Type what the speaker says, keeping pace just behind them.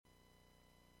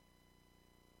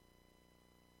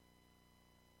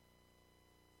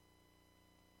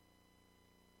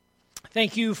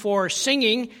Thank you for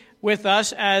singing with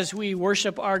us as we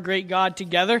worship our great God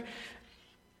together.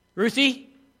 Ruthie,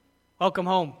 welcome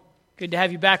home. Good to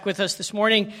have you back with us this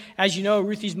morning. As you know,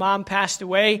 Ruthie's mom passed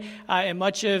away, and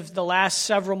much of the last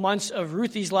several months of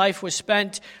Ruthie's life was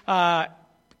spent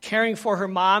caring for her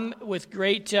mom with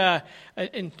great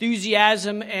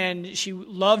enthusiasm, and she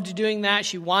loved doing that.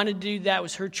 She wanted to do that. It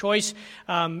was her choice,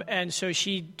 and so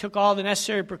she took all the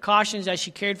necessary precautions as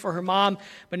she cared for her mom,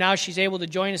 but now she's able to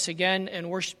join us again and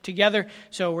worship together,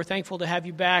 so we're thankful to have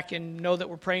you back and know that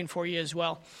we're praying for you as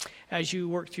well as you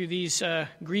work through these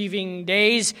grieving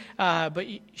days. But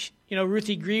you know,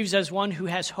 Ruthie grieves as one who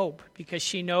has hope because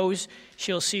she knows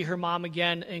she'll see her mom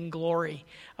again in glory.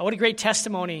 What a great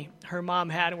testimony her mom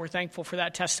had, and we're thankful for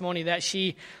that testimony that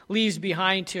she leaves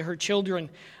behind to her children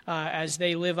as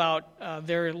they live out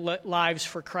their lives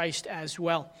for Christ as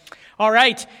well. All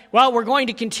right, well, we're going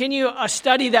to continue a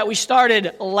study that we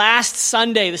started last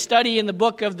Sunday, the study in the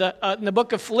book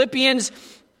of Philippians.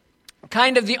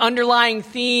 Kind of the underlying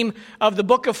theme of the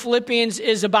book of Philippians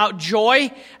is about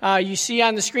joy. You see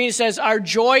on the screen it says, our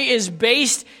joy is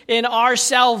based in our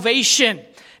salvation.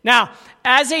 Now,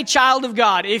 as a child of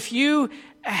God, if you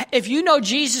know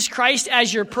Jesus Christ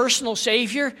as your personal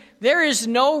Savior, there is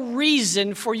no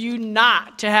reason for you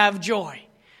not to have joy.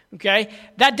 Okay?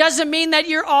 That doesn't mean that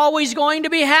you're always going to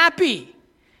be happy,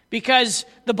 because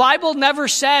the Bible never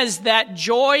says that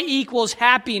joy equals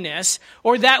happiness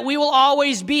or that we will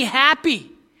always be happy.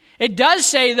 It does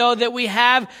say, though, that we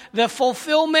have the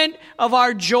fulfillment of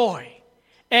our joy.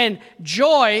 And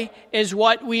joy is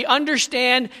what we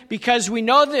understand because we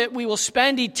know that we will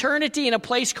spend eternity in a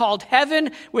place called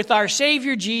heaven with our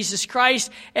Savior Jesus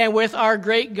Christ and with our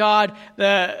great God,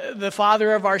 the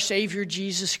Father of our Savior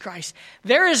Jesus Christ.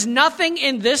 There is nothing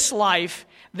in this life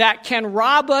that can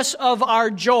rob us of our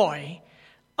joy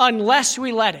unless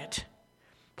we let it.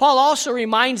 Paul also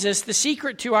reminds us the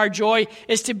secret to our joy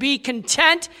is to be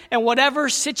content in whatever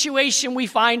situation we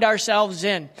find ourselves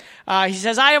in. He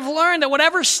says, I have learned that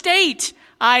whatever state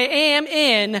I am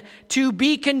in, to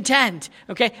be content.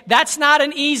 Okay, that's not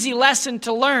an easy lesson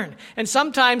to learn. And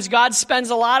sometimes God spends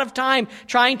a lot of time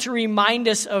trying to remind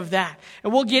us of that.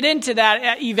 And we'll get into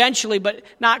that eventually, but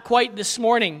not quite this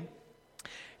morning.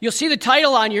 You'll see the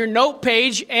title on your note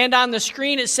page, and on the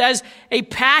screen it says, A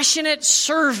Passionate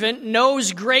Servant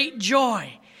Knows Great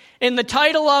Joy. And the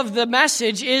title of the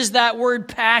message is that word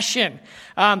passion.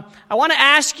 I want to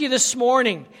ask you this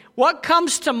morning, what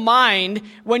comes to mind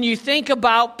when you think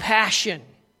about passion?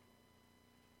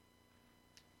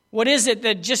 What is it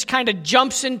that just kind of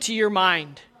jumps into your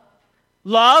mind?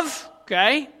 Love,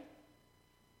 okay.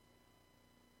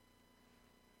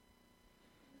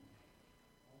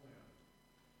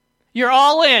 You're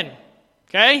all in,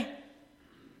 okay?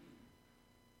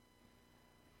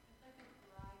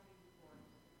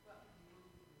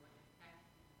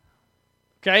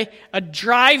 Okay, a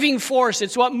driving force.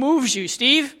 It's what moves you.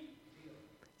 Steve?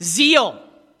 Zeal.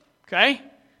 Okay?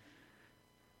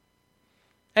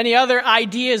 Any other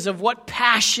ideas of what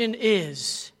passion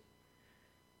is?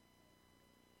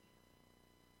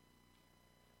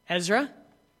 Ezra?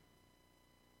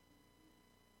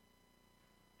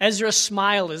 Ezra's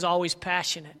smile is always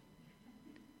passionate.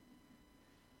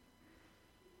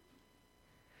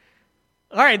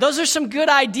 All right, those are some good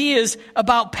ideas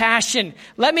about passion.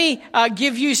 Let me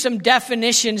give you some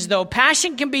definitions, though.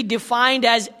 Passion can be defined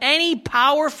as any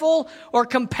powerful or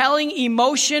compelling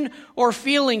emotion or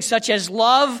feeling, such as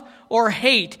love or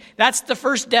hate. That's the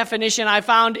first definition I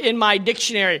found in my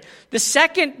dictionary. The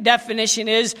second definition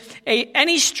is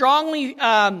any strongly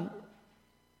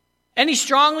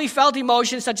felt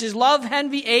emotion, such as love,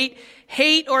 envy,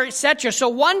 hate, or etc. So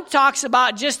one talks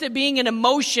about just it being an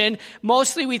emotion.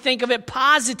 Mostly we think of it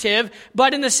positive.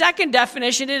 But in the second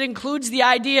definition, it includes the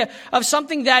idea of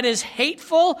something that is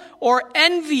hateful or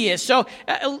envious. So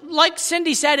like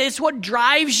Cindy said, it's what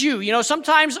drives you. You know,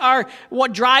 sometimes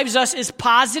what drives us is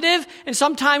positive, and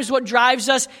sometimes what drives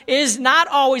us is not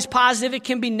always positive. It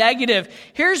can be negative.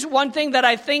 Here's one thing that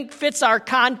I think fits our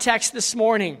context this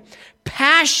morning.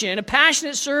 Passion, a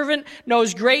passionate servant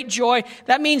knows great joy.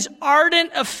 That means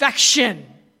ardent affection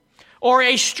or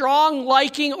a strong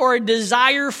liking or a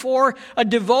desire for a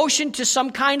devotion to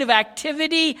some kind of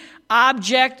activity,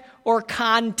 object, or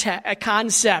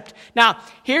concept. Now,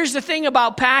 here's the thing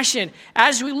about passion.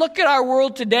 As we look at our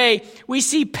world today, we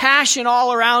see passion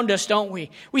all around us, don't we?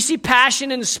 We see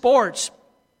passion in sports.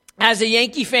 As a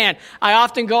Yankee fan, I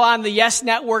often go on the Yes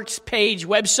Network's page,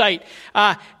 website,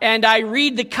 and I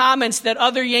read the comments that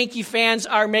other Yankee fans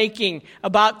are making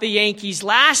about the Yankees.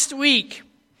 Last week,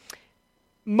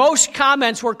 most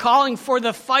comments were calling for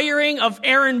the firing of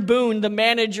Aaron Boone, the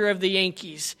manager of the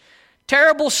Yankees.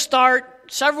 Terrible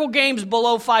start, several games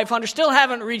below 500. Still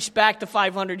haven't reached back to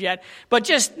 500 yet, but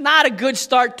just not a good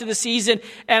start to the season.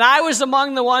 And I was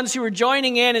among the ones who were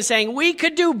joining in and saying, we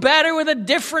could do better with a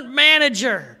different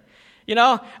manager. In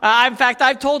fact,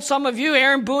 I've told some of you,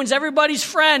 Aaron Boone's everybody's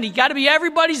friend. He got to be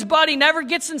everybody's buddy. Never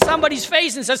gets in somebody's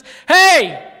face and says,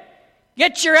 hey,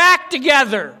 get your act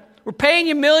together. We're paying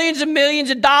you millions and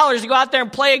millions of dollars to go out there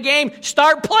and play a game.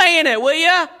 Start playing it, will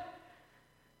you?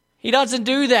 He doesn't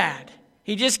do that.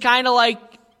 He just kind of like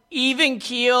even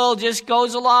keel, just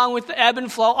goes along with the ebb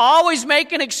and flow, always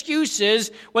making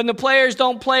excuses when the players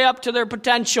don't play up to their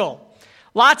potential.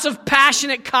 Lots of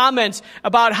passionate comments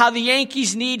about how the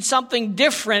Yankees need something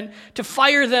different to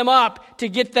fire them up, to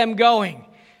get them going.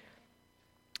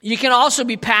 You can also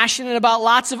be passionate about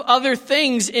lots of other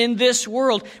things in this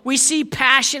world. We see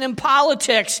passion in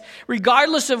politics,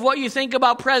 regardless of what you think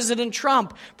about President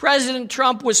Trump. President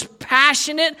Trump was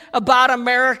passionate about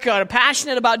America,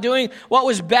 passionate about doing what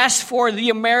was best for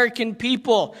the American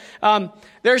people.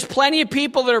 There's plenty of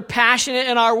people that are passionate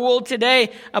in our world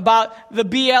today about the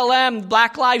BLM,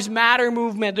 Black Lives Matter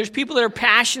movement. There's people that are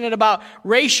passionate about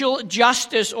racial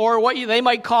justice or what they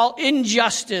might call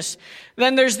injustice.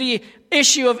 Then there's the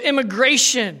issue of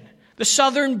immigration, the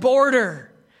southern border,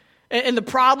 and the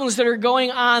problems that are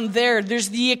going on there. There's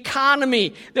the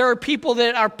economy. There are people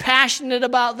that are passionate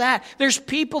about that. There's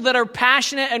people that are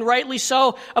passionate, and rightly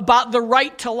so, about the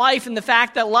right to life and the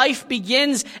fact that life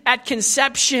begins at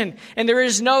conception, and there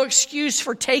is no excuse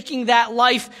for taking that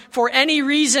life for any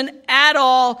reason at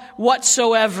all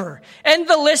whatsoever. And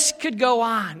the list could go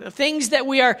on. The things that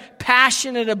we are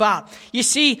passionate about. You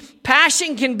see,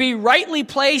 passion can be rightly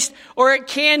placed or it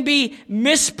can be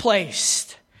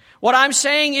misplaced. What I'm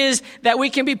saying is that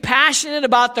we can be passionate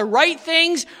about the right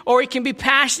things or we can be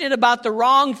passionate about the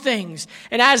wrong things.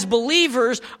 And as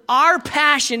believers, our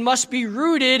passion must be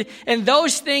rooted in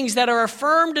those things that are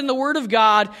affirmed in the Word of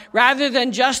God rather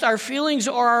than just our feelings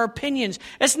or our opinions.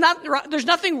 There's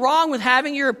nothing wrong with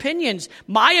having your opinions.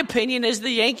 My opinion is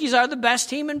the Yankees are the best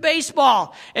team in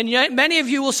baseball. And yet many of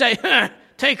you will say,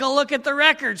 take a look at the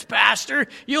records, Pastor.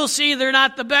 You'll see they're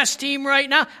not the best team right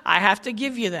now. I have to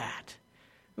give you that.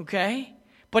 Okay?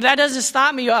 But that doesn't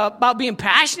stop me about being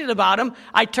passionate about them.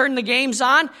 I turned the games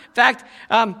on. In fact,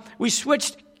 we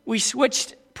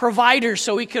switched providers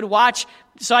so we could watch,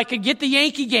 so I could get the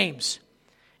Yankee games.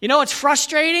 You know, it's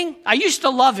frustrating. I used to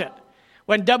love it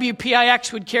when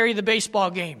WPIX would carry the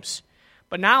baseball games.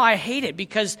 But now I hate it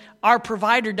because our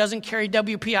provider doesn't carry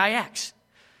WPIX.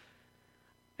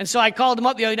 And so I called him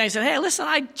up the other day and said, hey, listen,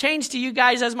 I changed to you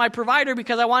guys as my provider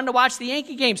because I wanted to watch the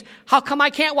Yankee games. How come I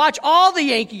can't watch all the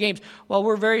Yankee games? Well,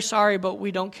 we're very sorry, but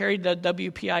we don't carry the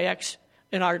WPIX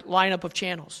in our lineup of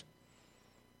channels.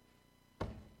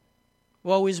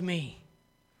 Woe is me.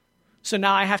 So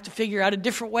now I have to figure out a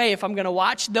different way if I'm going to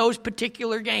watch those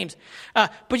particular games.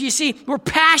 But you see, we're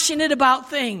passionate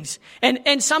about things.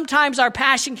 And sometimes our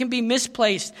passion can be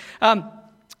misplaced.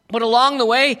 But along the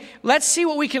way, let's see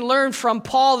what we can learn from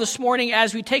Paul this morning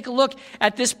as we take a look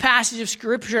at this passage of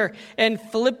Scripture in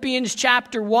Philippians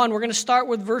chapter 1. We're going to start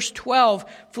with verse 12.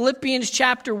 Philippians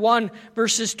chapter 1,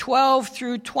 verses 12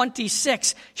 through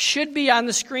 26. Should be on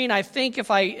the screen, I think,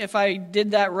 if I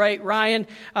did that right, Ryan.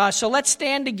 So let's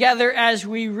stand together as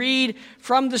we read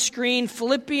from the screen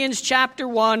Philippians chapter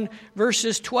 1,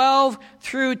 verses 12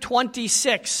 through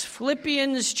 26.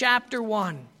 Philippians chapter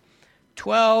 1,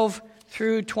 12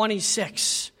 through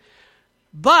 26.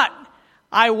 But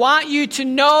I want you to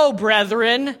know,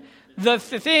 brethren, the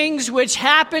things which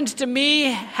happened to me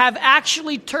have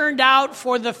actually turned out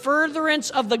for the furtherance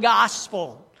of the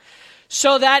gospel,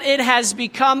 so that it has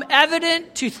become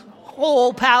evident to the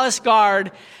whole palace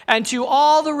guard and to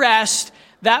all the rest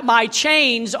that my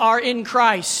chains are in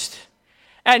Christ.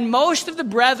 And most of the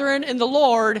brethren in the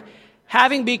Lord,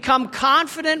 having become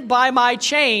confident by my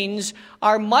chains,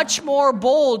 are much more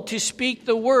bold to speak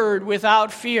the word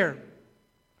without fear.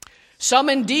 Some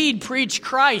indeed preach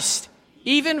Christ,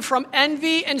 even from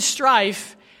envy and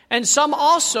strife, and some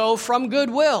also from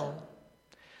goodwill.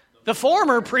 The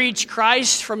former preach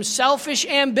Christ from selfish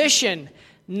ambition,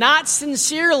 not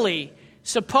sincerely,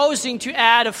 supposing to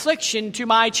add affliction to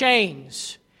my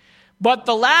chains. But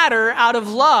the latter out of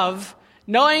love,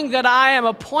 knowing that I am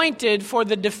appointed for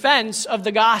the defense of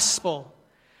the gospel.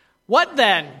 What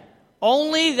then?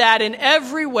 Only that in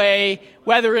every way,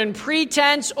 whether in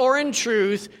pretense or in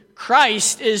truth,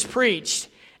 Christ is preached.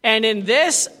 And in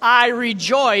this I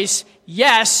rejoice,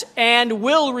 yes, and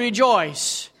will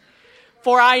rejoice.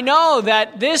 For I know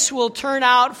that this will turn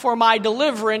out for my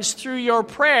deliverance through your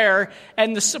prayer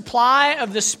and the supply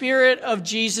of the Spirit of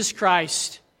Jesus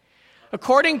Christ,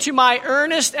 according to my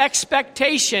earnest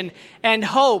expectation and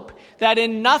hope that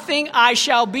in nothing I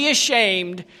shall be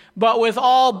ashamed, but with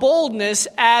all boldness,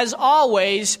 as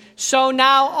always, so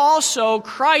now also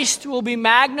Christ will be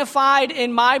magnified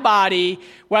in my body,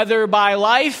 whether by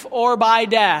life or by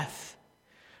death.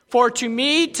 For to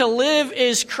me to live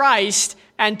is Christ,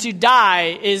 and to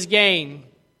die is gain.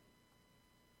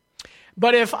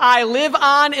 But if I live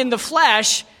on in the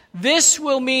flesh, this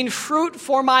will mean fruit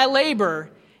for my labor,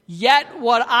 yet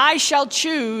what I shall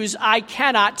choose I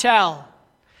cannot tell.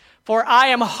 For I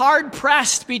am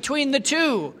hard-pressed between the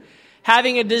two,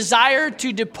 having a desire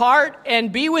to depart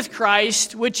and be with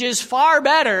Christ, which is far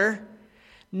better.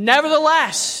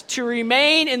 Nevertheless, to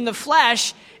remain in the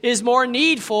flesh is more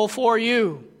needful for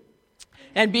you.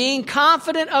 And being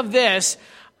confident of this,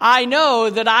 I know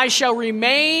that I shall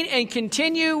remain and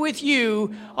continue with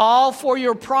you all for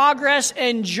your progress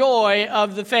and joy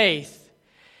of the faith,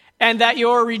 and that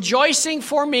your rejoicing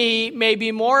for me may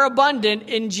be more abundant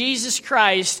in Jesus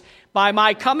Christ by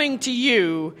my coming to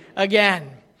you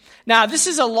again. Now, this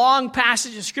is a long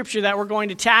passage of Scripture that we're going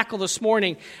to tackle this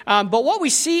morning. But what we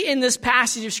see in this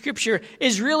passage of Scripture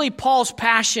is really Paul's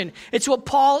passion. It's what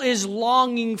Paul is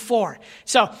longing for.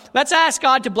 So let's ask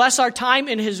God to bless our time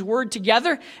in His Word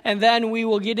together, and then we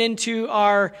will get into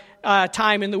our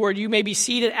time in the Word. You may be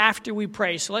seated after we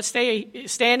pray. So let's stay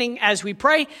standing as we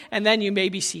pray, and then you may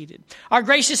be seated. Our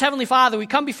gracious Heavenly Father, we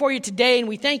come before you today, and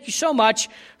we thank you so much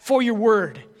for your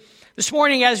Word. This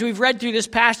morning, as we've read through this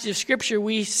passage of Scripture,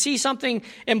 we see something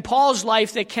in Paul's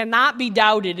life that cannot be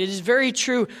doubted. It is very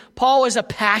true. Paul was a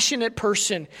passionate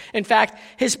person. In fact,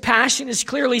 his passion is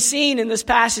clearly seen in this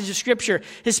passage of Scripture.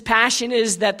 His passion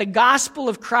is that the gospel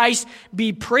of Christ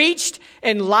be preached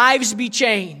and lives be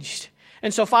changed.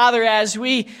 And so, Father, as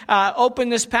we open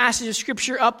this passage of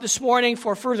Scripture up this morning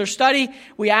for further study,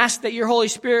 we ask that your Holy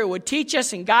Spirit would teach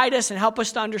us and guide us and help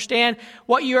us to understand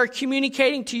what you are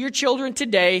communicating to your children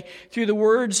today through the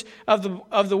words of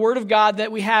the Word of God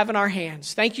that we have in our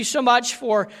hands. Thank you so much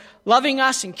for loving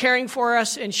us and caring for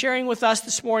us and sharing with us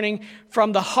this morning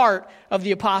from the heart of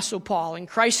the Apostle Paul. In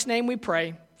Christ's name we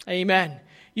pray. Amen.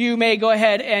 You may go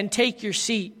ahead and take your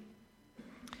seat.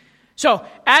 So,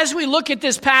 as we look at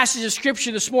this passage of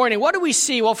Scripture this morning, what do we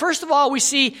see? Well, first of all, we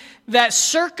see that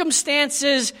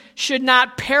circumstances should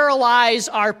not paralyze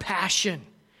our passion.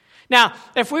 Now,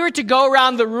 if we were to go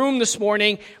around the room this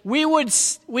morning, we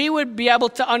would be able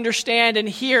to understand and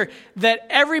hear that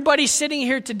everybody sitting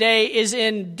here today is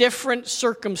in different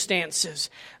circumstances.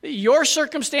 Your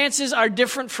circumstances are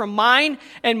different from mine,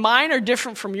 and mine are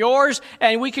different from yours,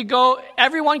 and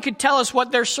everyone could tell us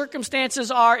what their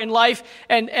circumstances are in life,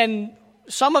 and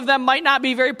some of them might not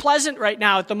be very pleasant right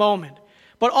now at the moment.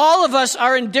 But all of us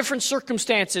are in different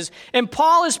circumstances. And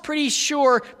Paul is pretty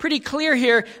clear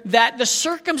here that the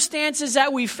circumstances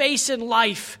that we face in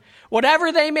life,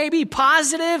 whatever they may be,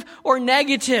 positive or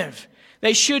negative,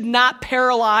 they should not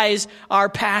paralyze our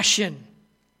passion.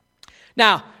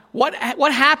 Now, what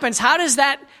happens? How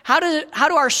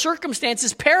do our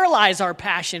circumstances paralyze our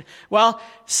passion? Well,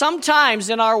 sometimes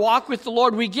in our walk with the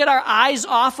Lord, we get our eyes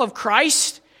off of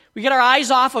Christ. We get our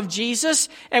eyes off of Jesus,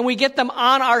 and we get them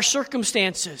on our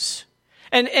circumstances.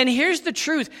 And here's the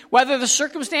truth. Whether the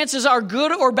circumstances are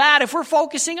good or bad, if we're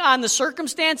focusing on the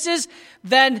circumstances,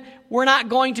 then we're not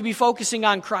going to be focusing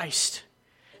on Christ.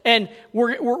 And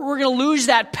we're going to lose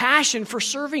that passion for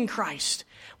serving Christ.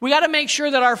 We got to make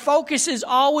sure that our focus is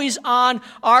always on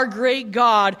our great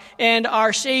God and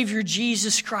our Savior,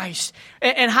 Jesus Christ.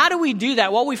 And how do we do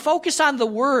that? Well, we focus on the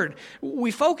Word. We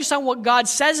focus on what God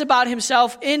says about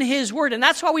Himself in His Word. And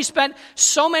that's why we spent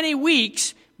so many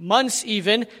weeks, months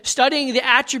even, studying the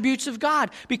attributes of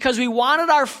God, because we wanted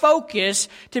our focus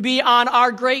to be on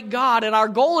our great God, and our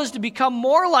goal is to become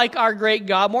more like our great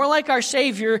God, more like our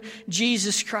Savior,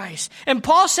 Jesus Christ. And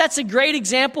Paul sets a great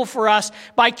example for us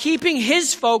by keeping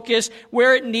his focus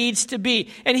where it needs to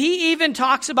be. And he even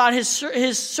talks about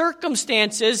his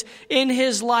circumstances in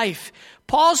his life.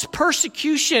 Paul's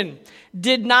persecution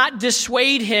did not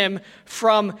dissuade him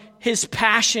from his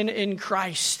passion in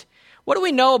Christ. What do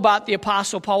we know about the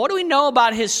Apostle Paul? What do we know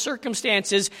about his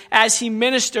circumstances as he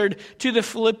ministered to the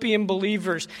Philippian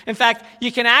believers? In fact,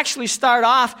 you can actually start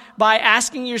off by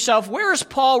asking yourself, where is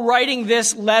Paul writing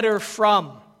this letter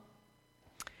from?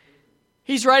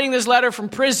 He's writing this letter from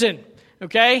prison,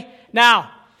 okay? Now,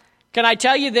 can I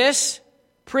tell you this?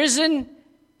 Prison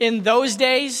in those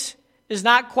days is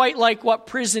not quite like what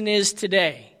prison is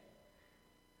today,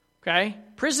 okay?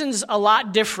 Prison's a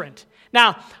lot different.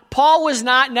 Now, Paul was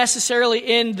not necessarily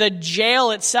in the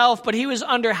jail itself, but he was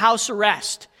under house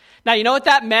arrest. Now, you know what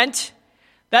that meant?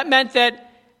 That meant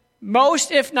that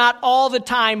most, if not all the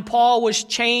time, Paul was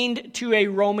chained to a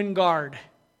Roman guard.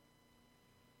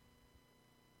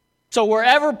 So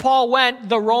wherever Paul went,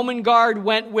 the Roman guard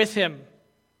went with him.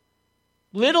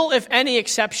 Little, if any,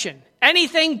 exception.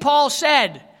 Anything Paul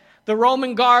said, the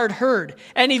Roman guard heard.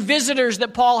 Any visitors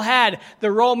that Paul had,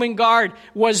 the Roman guard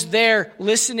was there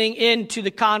listening in to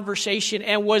the conversation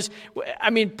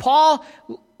and Paul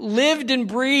lived and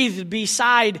breathed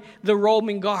beside the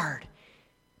Roman guard.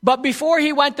 But before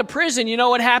he went to prison, you know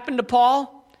what happened to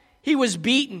Paul? He was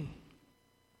beaten.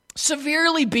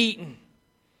 Severely beaten.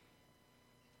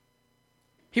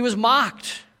 He was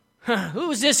mocked.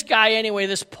 Who is this guy anyway,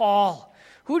 this Paul?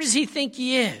 Who does he think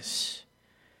he is?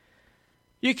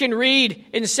 You can read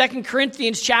in 2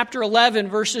 Corinthians chapter 11,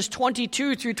 verses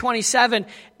 22 through 27.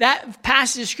 That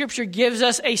passage of Scripture gives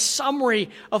us a summary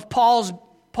of Paul's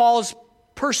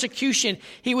persecution.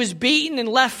 He was beaten and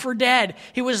left for dead.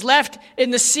 He was left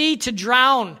in the sea to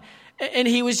drown. And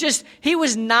he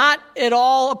was not at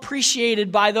all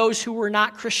appreciated by those who were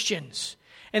not Christians.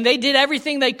 And they did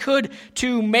everything they could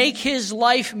to make his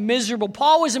life miserable.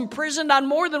 Paul was imprisoned on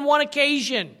more than one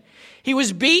occasion. He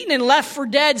was beaten and left for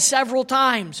dead several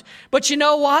times. But you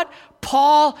know what?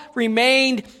 Paul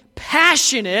remained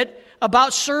passionate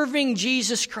about serving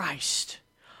Jesus Christ.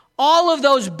 All of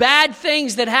those bad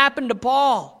things that happened to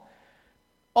Paul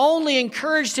only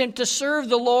encouraged him to serve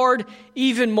the Lord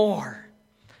even more.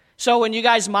 So when you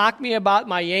guys mock me about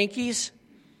my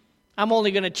I'm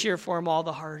only going to cheer for him all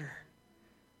the harder.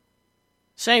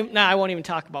 I won't even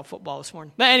talk about football this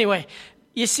morning. But anyway,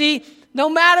 you see, no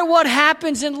matter what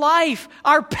happens in life,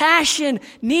 our passion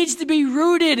needs to be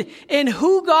rooted in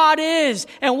who God is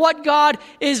and what God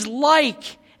is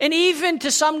like, and even to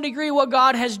some degree what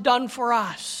God has done for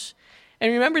us.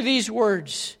 And remember these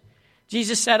words.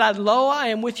 Jesus said, "Lo, I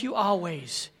am with you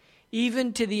always,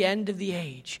 even to the end of the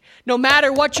age." No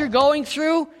matter what you're going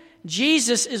through,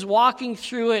 Jesus is walking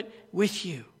through it with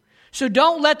you. So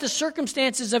don't let the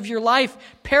circumstances of your life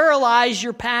paralyze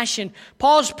your passion.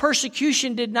 Paul's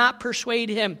persecution did not persuade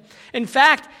him. In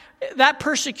fact, that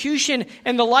persecution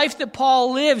and the life that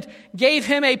Paul lived gave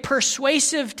him a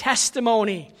persuasive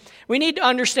testimony. We need to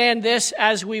understand this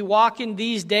as we walk in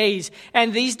these days.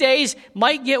 And these days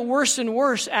might get worse and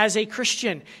worse as a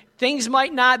Christian. Things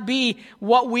might not be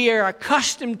what we are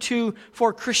accustomed to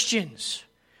for Christians.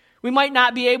 We might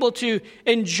not be able to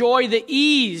enjoy the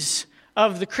ease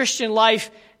of the Christian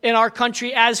life in our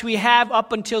country as we have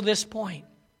up until this point.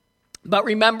 But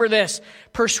remember this,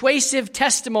 persuasive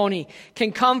testimony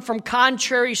can come from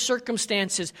contrary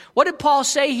circumstances. What did Paul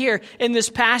say here in this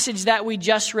passage that we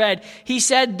just read? He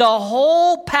said, "The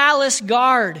whole palace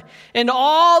guard and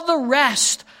all the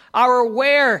rest are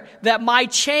aware that my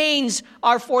chains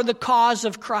are for the cause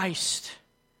of Christ."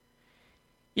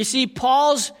 You see,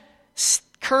 Paul's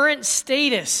current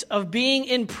status of being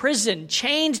in prison,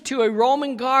 chained to a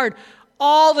Roman guard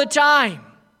all the time,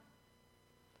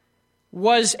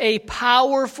 was a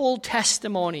powerful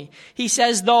testimony. He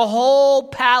says the whole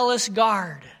palace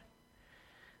guard.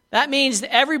 That means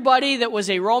that everybody that was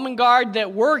a Roman guard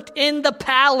that worked in the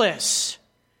palace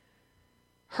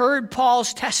heard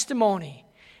Paul's testimony.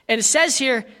 And it says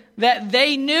here that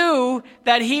they knew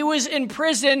that he was in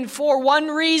prison for one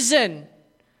reason.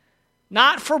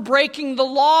 Not for breaking the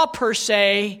law per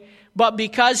se, but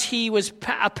because he was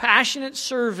a passionate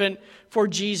servant for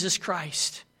Jesus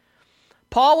Christ.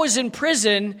 Paul was in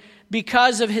prison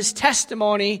because of his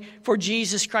testimony for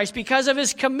Jesus Christ, because of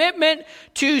his commitment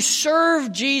to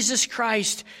serve Jesus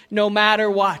Christ no matter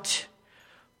what.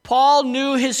 Paul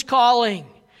knew his calling.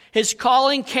 His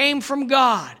calling came from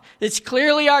God. It's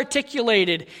clearly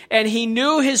articulated, and he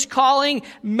knew his calling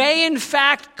may in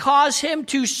fact cause him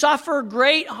to suffer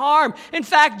great harm. In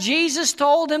fact, Jesus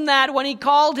told him that when he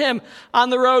called him on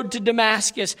the road to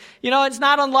Damascus. You know, it's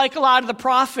not unlike a lot of the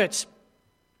prophets.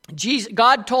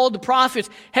 God told the prophets,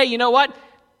 hey, you know what?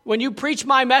 When you preach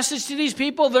my message to these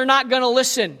people, they're not going to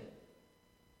listen.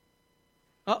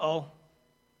 Uh-oh.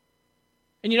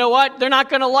 And you know what? They're not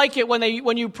going to like it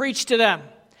when you preach to them.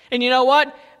 And you know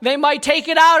what? They might take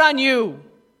it out on you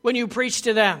when you preach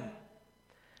to them.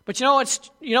 But you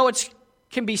know what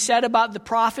can be said about the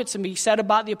prophets and be said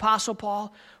about the Apostle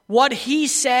Paul? What he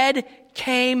said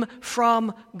came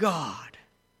from God.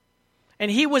 And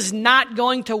he was not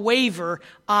going to waver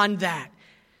on that.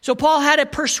 So Paul had a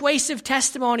persuasive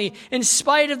testimony in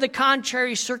spite of the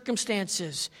contrary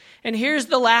circumstances. And here's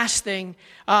the last thing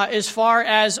as far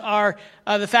as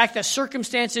the fact that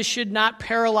circumstances should not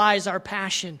paralyze our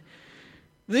passion.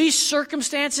 these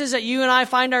circumstances that you and I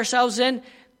find ourselves in,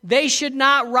 they should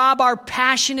not rob our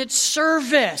passionate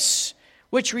service,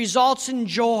 which results in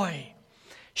joy.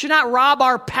 Should not rob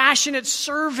our passionate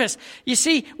service. You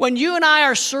see, when you and I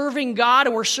are serving God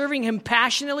and we're serving Him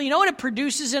passionately, you know what it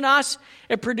produces in us?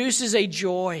 It produces a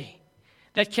joy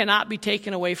that cannot be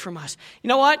taken away from us. You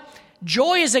know what?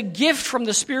 Joy is a gift from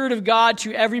the Spirit of God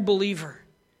to every believer.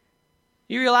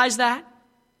 You realize that?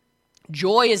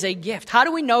 Joy is a gift. How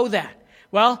do we know that?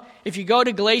 Well, if you go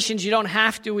to Galatians, you don't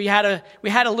have to. We had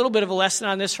a little bit of a lesson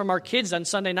on this from our kids on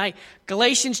Sunday night.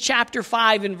 Galatians chapter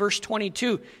 5 and verse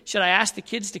 22. Should I ask the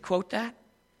kids to quote that?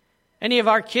 Any of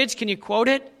our kids, can you quote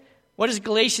it? What does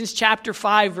Galatians chapter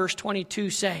 5 verse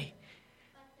 22 say?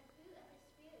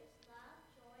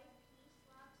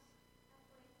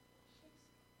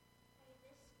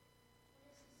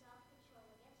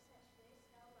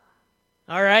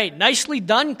 All right, nicely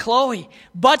done, Chloe.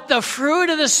 But the fruit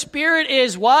of the Spirit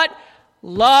is what?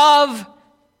 Love,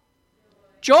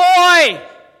 joy.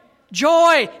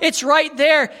 Joy. It's right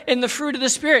there in the fruit of the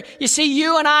Spirit. You see,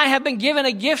 you and I have been given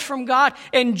a gift from God,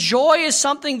 and joy is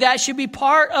something that should be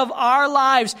part of our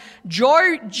lives.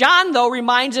 Joy, John, though,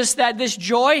 reminds us that this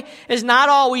joy is not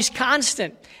always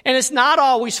constant, and it's not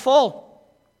always full.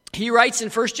 He writes in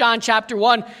 1 John chapter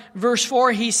 1, verse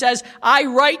 4, he says, I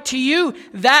write to you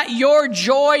that your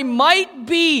joy might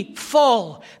be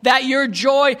full, that your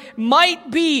joy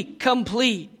might be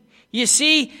complete. You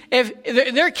see, if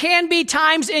there can be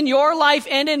times in your life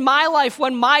and in my life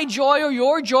when my joy or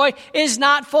your joy is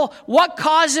not full. What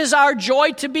causes our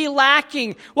joy to be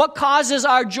lacking? What causes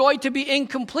our joy to be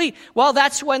incomplete? Well,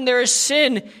 that's when there is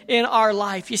sin in our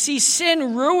life. You see,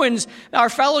 sin ruins our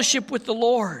fellowship with the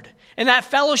Lord. And that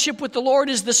fellowship with the Lord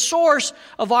is the source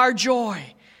of our joy.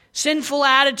 Sinful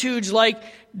attitudes like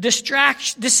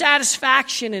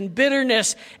dissatisfaction and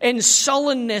bitterness and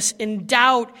sullenness and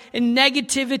doubt and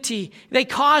negativity, they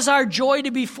cause our joy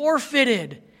to be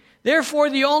forfeited. Therefore,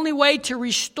 the only way to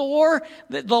restore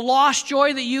the lost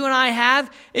joy that you and I have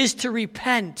is to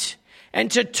repent and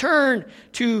to turn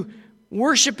to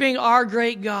worshiping our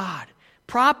great God.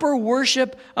 Proper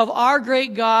worship of our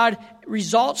great God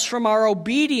results from our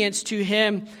obedience to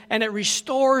Him, and it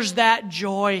restores that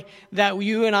joy that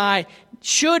you and I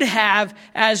should have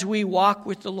as we walk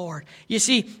with the Lord. You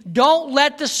see, don't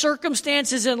let the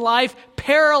circumstances in life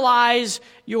paralyze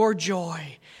your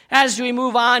joy. As we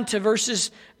move on to verse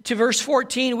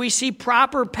 14, we see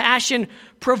proper passion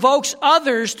provokes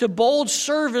others to bold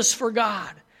service for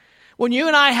God. When you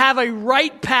and I have a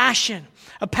right passion,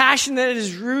 a passion that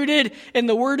is rooted in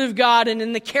the Word of God and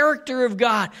in the character of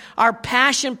God, our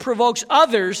passion provokes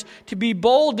others to be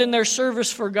bold in their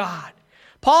service for God.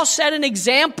 Paul set an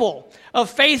example of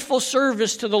faithful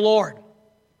service to the Lord.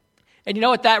 And you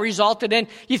know what that resulted in?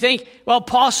 You think, well,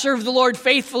 Paul served the Lord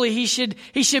faithfully. He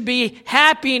should be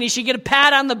happy and he should get a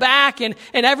pat on the back and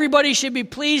everybody should be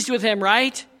pleased with him,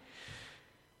 right?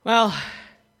 Well,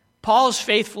 Paul's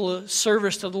faithful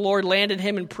service to the Lord landed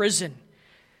him in prison.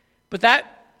 But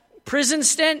that prison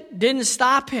stint didn't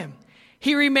stop him.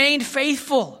 He remained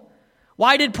faithful.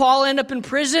 Why did Paul end up in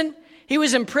prison? He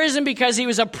was in prison because he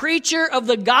was a preacher of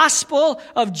the gospel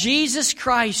of Jesus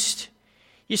Christ.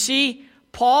 You see,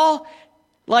 Paul,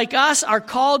 like us, are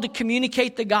called to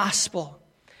communicate the gospel.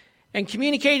 And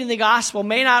communicating the gospel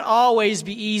may not always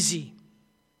be easy.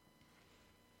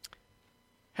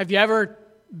 Have you ever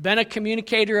been a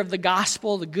communicator of the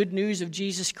gospel, the good news of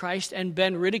Jesus Christ, and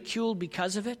been ridiculed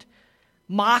because of it?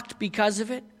 Mocked because of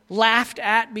it? Laughed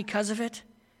at because of it?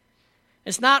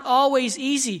 It's not always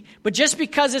easy. But just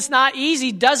because it's not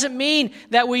easy doesn't mean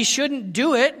that we shouldn't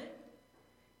do it.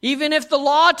 Even if the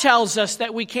law tells us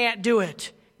that we can't do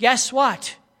it, guess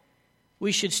what?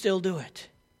 We should still do it.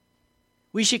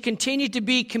 We should continue to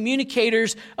be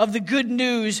communicators of the good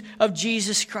news of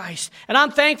Jesus Christ. And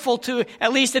I'm thankful to,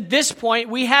 at least at this point,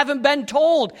 we haven't been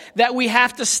told that we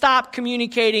have to stop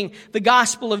communicating the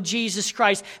gospel of Jesus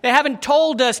Christ. They haven't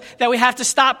told us that we have to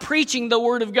stop preaching the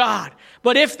Word of God.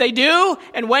 But if they do,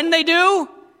 and when they do,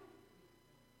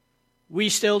 we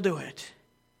still do it.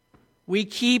 We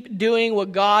keep doing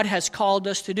what God has called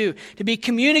us to do, to be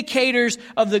communicators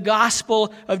of the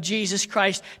gospel of Jesus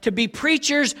Christ, to be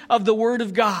preachers of the Word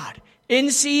of God,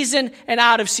 in season and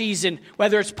out of season,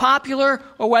 whether it's popular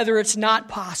or whether it's not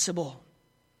possible.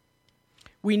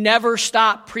 We never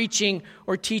stop preaching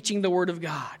or teaching the Word of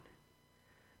God.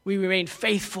 We remain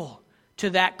faithful to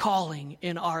that calling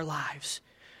in our lives.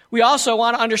 We also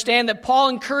want to understand that Paul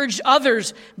encouraged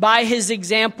others by his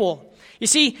example. You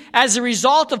see, as a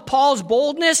result of Paul's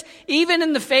boldness, even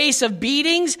in the face of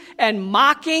beatings and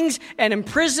mockings and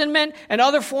imprisonment and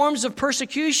other forms of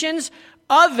persecutions,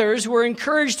 others were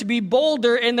encouraged to be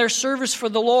bolder in their service for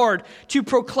the Lord, to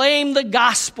proclaim the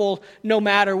gospel no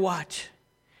matter what.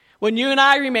 When you and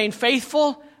I remain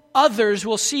faithful, others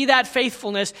will see that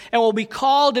faithfulness and will be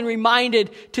called and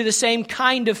reminded to the same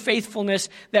kind of faithfulness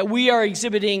that we are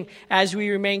exhibiting as we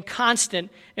remain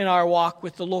constant in our walk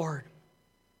with the Lord.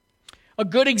 A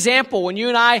good example, when you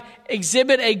and I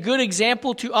exhibit a good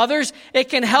example to others, it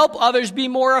can help others be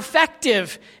more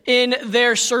effective in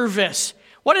their service.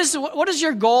 What is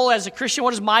your goal as a Christian?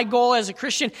 What is my goal as a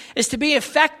Christian? Is to be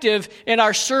effective in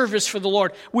our service for the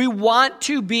Lord. We want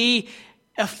to be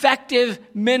effective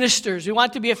ministers. We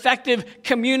want to be effective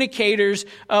communicators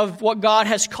of what God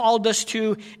has called us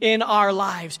to in our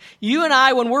lives. You and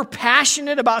I, when we're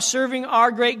passionate about serving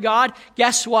our great God,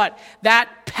 guess what? That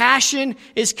passion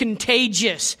is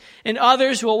contagious, and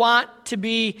others will want to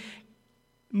be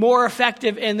more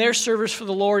effective in their service for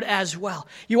the Lord as well.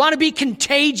 You want to be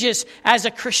contagious as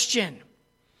a Christian.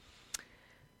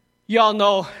 You all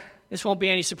know, this won't be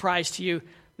any surprise to you,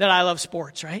 that I love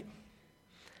sports, right?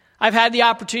 I've had the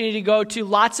opportunity to go to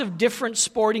lots of different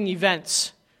sporting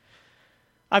events.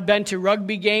 I've been to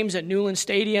rugby games at Newland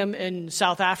Stadium in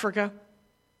South Africa.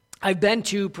 I've been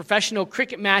to professional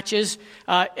cricket matches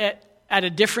at a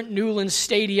different Newland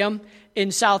Stadium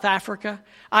in South Africa.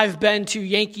 I've been to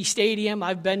Yankee Stadium.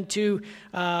 I've been to,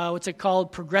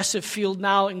 Progressive Field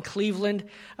now in Cleveland.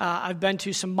 I've been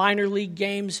to some minor league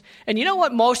games. And you know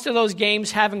what most of those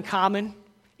games have in common?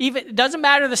 It doesn't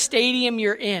matter the stadium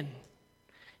you're in.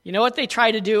 You know what they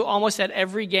try to do almost at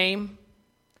every game?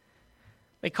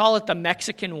 They call it the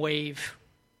Mexican wave.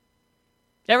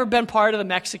 You ever been part of the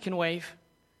Mexican wave?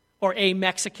 Or a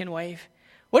Mexican wave?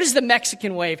 What is the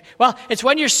Mexican wave? Well, it's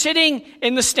when you're sitting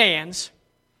in the stands,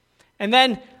 and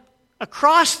then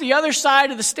across the other side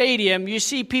of the stadium, you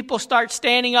see people start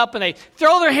standing up, and they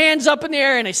throw their hands up in the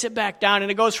air, and they sit back down,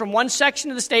 and it goes from one section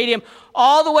of the stadium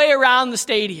all the way around the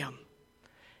stadium.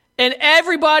 And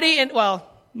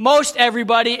most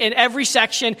everybody in every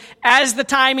section, as the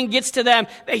timing gets to them,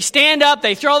 they stand up,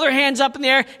 they throw their hands up in the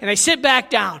air, and they sit back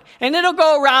down. And it'll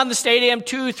go around the stadium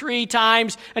 2-3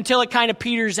 times until it kind of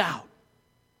peters out.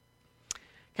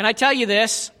 Can I tell you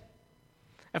this?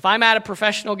 If I'm at a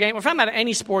professional game, or if I'm at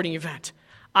any sporting event,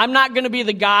 I'm not going to be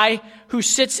the guy who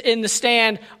sits in the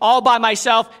stand all by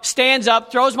myself, stands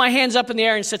up, throws my hands up in the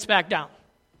air, and sits back down.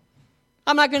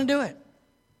 I'm not going to do it.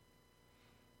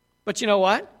 But you know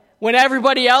what? When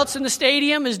everybody else in the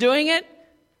stadium is doing it,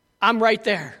 I'm right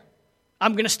there.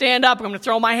 I'm going to stand up, I'm going to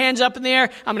throw my hands up in the air,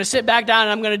 I'm going to sit back down,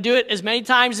 and I'm going to do it as many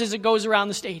times as it goes around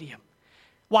the stadium.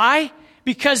 Why?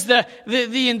 Because the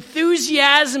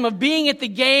enthusiasm of being at the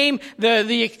game,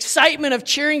 the excitement of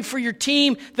cheering for your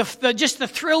team, just the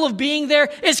thrill of being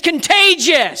there is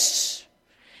contagious.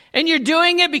 And you're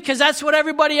doing it because that's what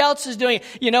everybody else is doing.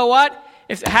 You know what?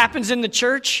 If it happens in the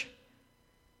church,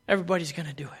 everybody's going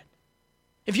to do it.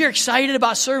 If you're excited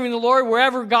about serving the Lord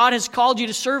wherever God has called you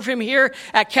to serve Him here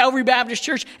at Calvary Baptist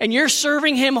Church, and you're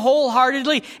serving Him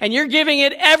wholeheartedly, and you're giving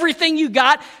it everything you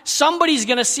got, somebody's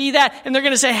going to see that, and they're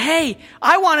going to say, hey,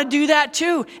 I want to do that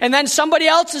too. And then somebody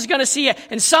else is going to see it,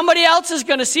 and somebody else is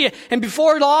going to see it. And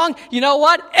before long, you know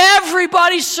what?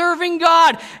 Everybody's serving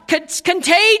God. It's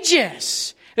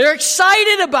contagious. They're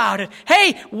excited about it.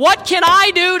 Hey, what can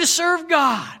I do to serve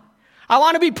God? I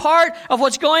want to be part of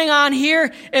what's going on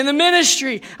here in the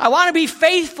ministry. I want to be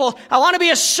faithful. I want to be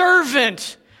a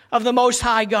servant of the Most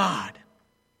High God.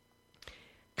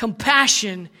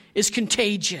 Compassion is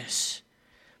contagious.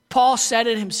 Paul said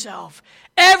it himself.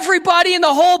 Everybody in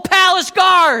the whole palace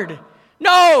guard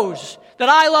knows that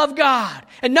I love God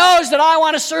and knows that I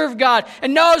want to serve God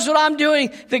and knows what I'm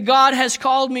doing that God has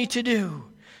called me to do.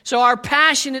 So our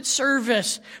passionate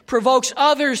service provokes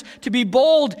others to be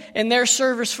bold in their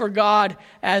service for God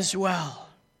as well.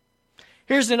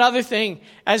 Here's another thing.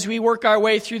 As we work our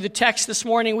way through the text this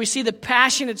morning, we see the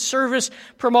passionate service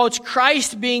promotes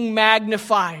Christ being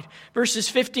magnified. Verses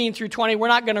 15 through 20. We're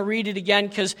not going to read it again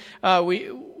because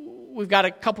we've got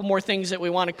a couple more things that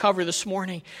we want to cover this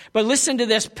morning. But listen to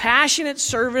this. Passionate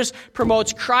service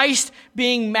promotes Christ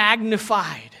being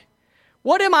magnified.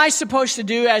 What am I supposed to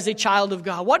do as a child of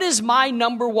God? What is my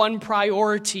number one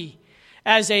priority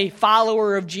as a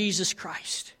follower of Jesus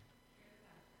Christ?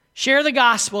 Share the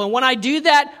gospel. And when I do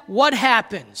that, what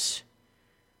happens?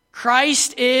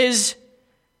 Christ is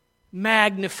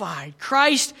magnified.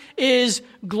 Christ is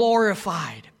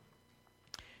glorified.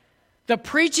 The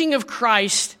preaching of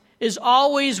Christ is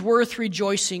always worth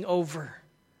rejoicing over.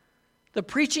 The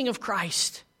preaching of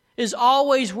Christ is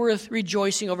always worth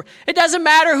rejoicing over. It doesn't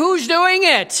matter who's doing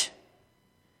it.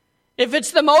 If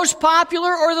it's the most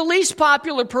popular or the least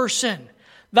popular person,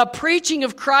 The preaching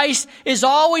of Christ is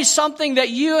always something that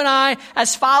you and I,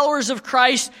 as followers of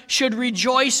Christ, should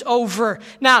rejoice over.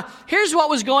 Now, here's what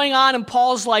was going on in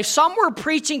Paul's life. Some were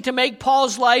preaching to make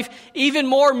Paul's life even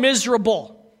more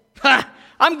miserable.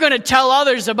 I'm going to tell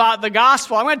others about the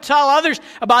gospel. I'm going to tell others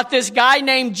about this guy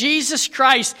named Jesus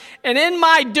Christ. And in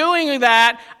my doing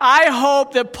that, I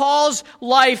hope that Paul's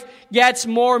life gets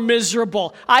more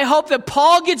miserable. I hope that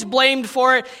Paul gets blamed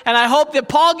for it, and I hope that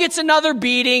Paul gets another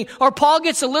beating, or Paul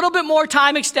gets a little bit more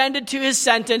time extended to his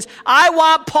sentence. I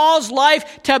want Paul's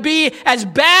life to be as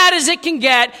bad as it can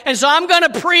get, and so I'm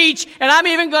going to preach, and I'm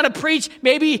even going to preach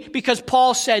maybe because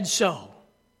Paul said so.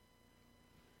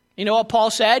 You know what Paul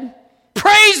said?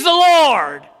 Praise the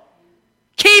Lord.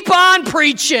 Keep on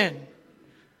preaching.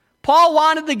 Paul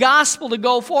wanted the gospel to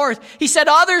go forth. He said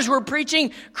others were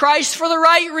preaching Christ for the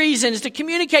right reasons, to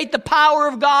communicate the power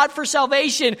of God for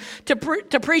salvation, to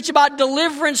preach about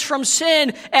deliverance from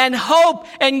sin and hope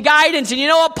and guidance. And you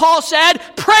know what Paul said?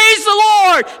 Praise the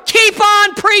Lord. Keep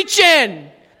on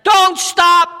preaching. Don't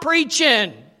stop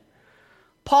preaching.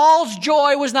 Paul's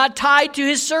joy was not tied to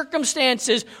his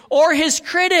circumstances or his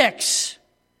critics.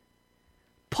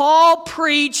 Paul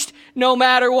preached no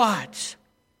matter what.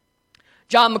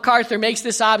 John MacArthur makes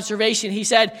this observation. He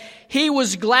said, he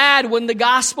was glad when the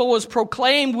gospel was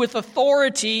proclaimed with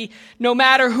authority, no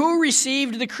matter who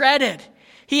received the credit.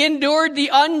 He endured the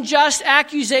unjust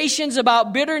accusations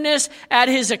about bitterness at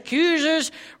his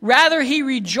accusers. Rather, he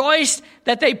rejoiced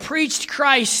that they preached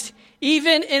Christ,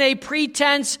 even in a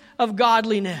pretense of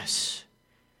godliness.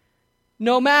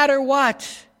 No matter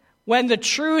what, when the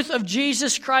truth of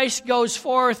Jesus Christ goes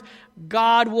forth,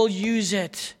 God will use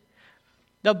it.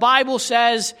 The Bible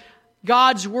says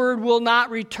God's word will not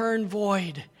return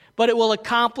void, but it will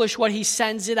accomplish what he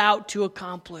sends it out to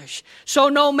accomplish. So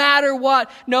no matter what,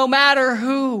 no matter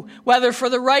who, whether for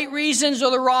the right reasons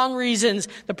or the wrong reasons,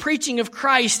 the preaching of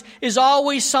Christ is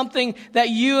always something that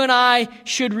you and I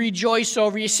should rejoice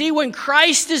over. You see, when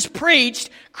Christ is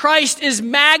preached, Christ is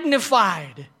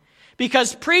magnified.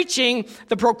 Because preaching,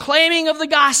 the proclaiming of the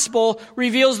gospel,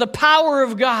 reveals the power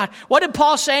of God. What did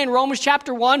Paul say in Romans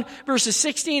chapter 1, verses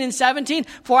 16 and 17?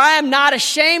 For I am not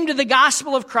ashamed of the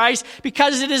gospel of Christ,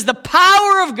 because it is the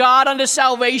power of God unto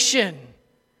salvation.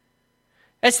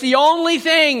 It's the only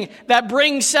thing that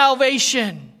brings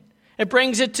salvation. It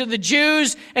brings it to the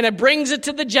Jews, and it brings it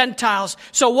to the Gentiles.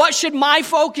 So what should my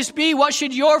focus be? What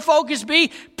should your focus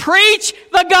be? Preach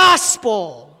the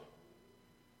gospel.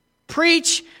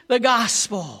 Preach the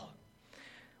gospel.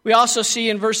 We also see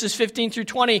in verses 15 through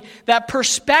 20 that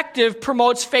perspective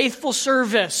promotes faithful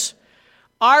service.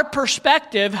 Our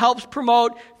perspective helps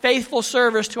promote faithful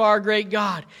service to our great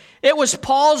God. It was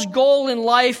Paul's goal in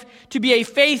life to be a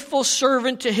faithful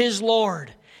servant to his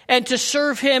Lord and to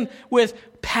serve him with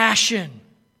passion.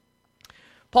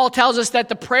 Paul tells us that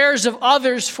the prayers of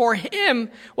others for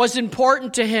him was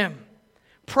important to him.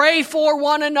 Pray for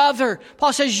one another.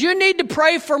 Paul says, you need to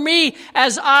pray for me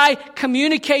as I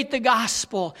communicate the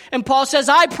gospel. And Paul says,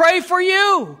 I pray for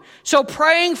you. So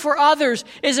praying for others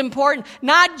is important,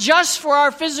 not just for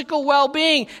our physical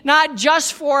well-being, not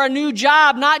just for a new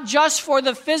job, not just for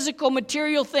the physical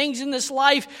material things in this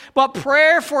life, but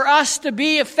prayer for us to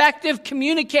be effective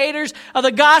communicators of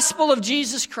the gospel of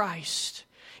Jesus Christ.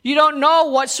 You don't know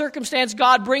what circumstance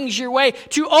God brings your way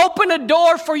to open a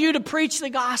door for you to preach the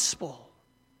gospel.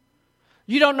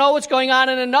 You don't know what's going on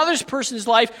in another person's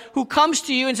life who comes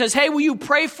to you and says, hey, will you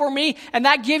pray for me? And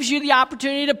that gives you the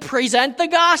opportunity to present the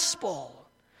gospel.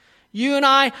 You and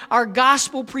I are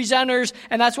gospel presenters,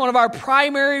 and that's one of our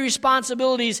primary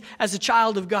responsibilities as a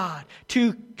child of God,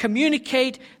 to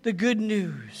communicate the good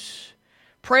news.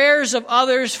 Prayers of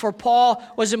others for Paul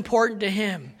was important to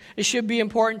him. It should be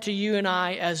important to you and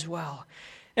I as well.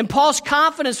 And Paul's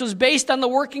confidence was based on the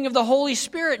working of the Holy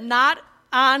Spirit, not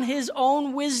on his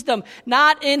own wisdom,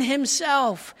 not in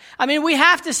himself. I mean, we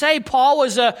have to say Paul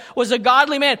was a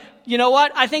godly man. You know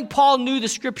what? I think Paul knew the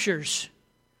scriptures.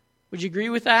 Would you agree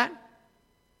with that?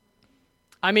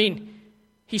 I mean,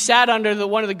 he sat under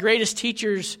one of the greatest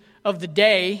teachers of the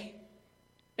day,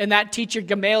 and that teacher,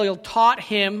 Gamaliel, taught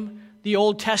him the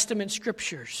Old Testament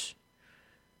scriptures.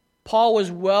 Paul was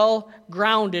well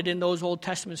grounded in those Old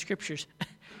Testament scriptures.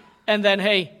 And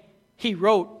then, he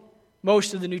wrote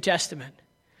most of the New Testament.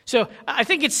 So I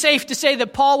think it's safe to say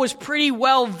that Paul was pretty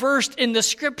well versed in the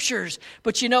scriptures.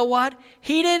 But you know what?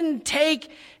 He didn't take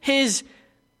his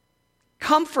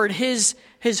comfort, his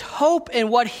hope in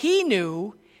what he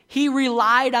knew. He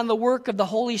relied on the work of the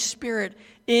Holy Spirit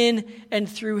in and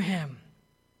through him.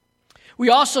 We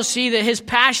also see that his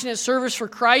passionate service for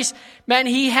Christ meant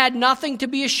he had nothing to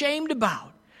be ashamed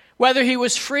about. Whether he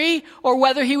was free or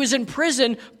whether he was in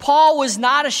prison, Paul was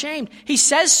not ashamed. He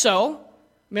says so.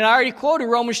 I already quoted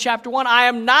Romans chapter 1. I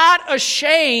am not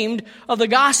ashamed of the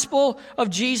gospel of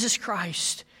Jesus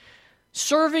Christ.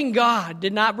 Serving God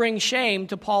did not bring shame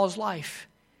to Paul's life.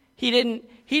 He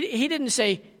didn't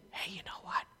say, hey, you know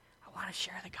what? I want to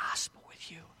share the gospel with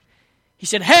you. He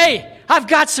said, hey, I've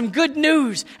got some good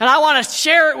news, and I want to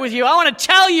share it with you. I want to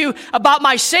tell you about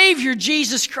my Savior,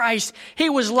 Jesus Christ.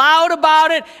 He was loud about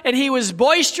it, and he was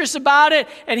boisterous about it,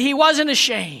 and he wasn't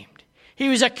ashamed. He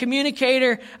was a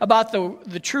communicator about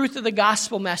the truth of the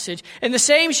gospel message. And the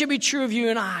same should be true of you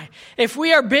and I. If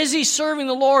we are busy serving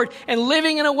the Lord and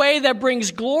living in a way that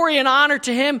brings glory and honor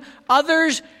to him,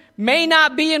 others may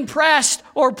not be impressed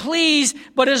or pleased,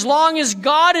 but as long as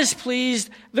God is pleased,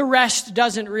 the rest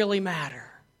doesn't really matter.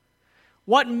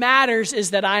 What matters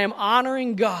is that I am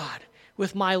honoring God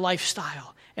with my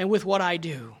lifestyle and with what I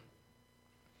do.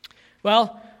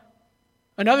 Well,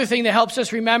 another thing that helps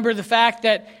us remember the fact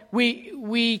that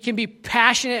we can be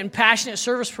passionate, and passionate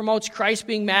service promotes Christ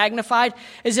being magnified,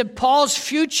 is that Paul's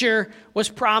future was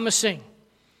promising.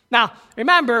 Now,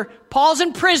 remember, Paul's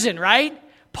in prison, right?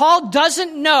 Paul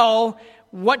doesn't know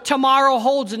what tomorrow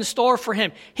holds in store for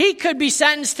him. He could be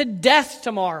sentenced to death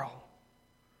tomorrow.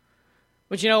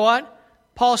 But you know what?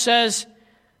 Paul says,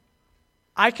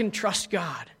 I can trust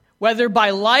God, whether by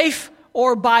life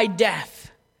or by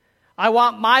death. I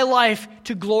want my life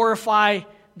to glorify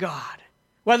God,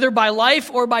 whether by life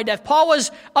or by death. Paul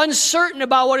was uncertain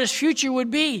about what his future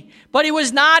would be, but he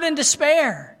was not in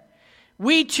despair.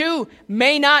 We too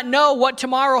may not know what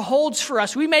tomorrow holds for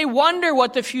us. We may wonder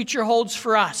what the future holds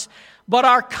for us, but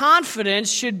our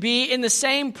confidence should be in the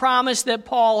same promise that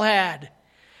Paul had.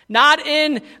 Not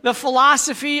in the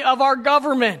philosophy of our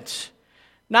government,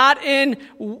 not in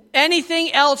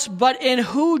anything else, but in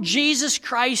who Jesus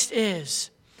Christ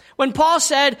is. When Paul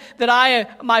said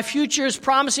that my future is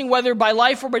promising whether by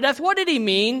life or by death, what did he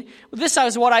mean? This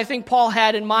is what I think Paul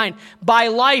had in mind. By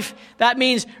life, that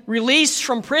means release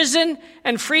from prison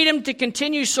and freedom to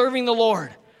continue serving the Lord.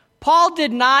 Paul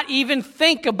did not even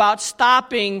think about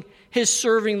stopping his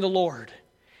serving the Lord.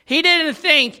 He didn't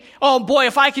think, oh boy,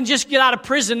 if I can just get out of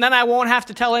prison, then I won't have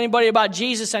to tell anybody about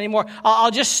Jesus anymore.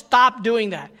 I'll just stop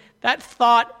doing that. That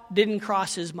thought didn't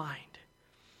cross his mind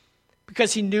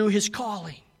because he knew his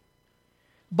calling.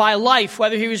 By life,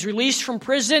 whether he was released from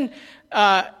prison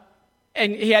and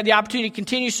he had the opportunity to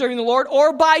continue serving the Lord,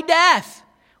 or by death.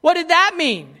 What did that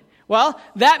mean? Well,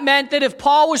 that meant that if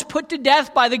Paul was put to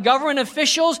death by the government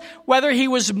officials, whether he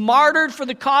was martyred for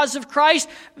the cause of Christ,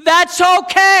 that's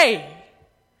okay.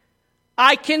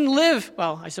 I can live.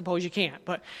 Well, I suppose you can't,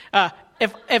 but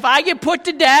if I get put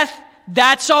to death,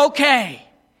 that's okay.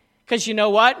 Because you know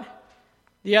what?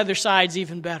 The other side's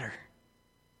even better.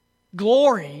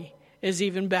 Glory is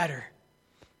even better.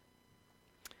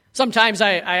 Sometimes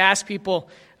I ask people,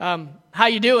 how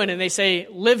you doing? And they say,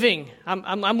 living.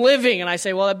 I'm living. And I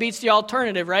say, well, that beats the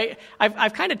alternative, right?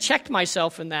 I've kind of checked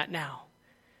myself in that now.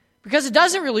 Because it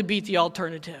doesn't really beat the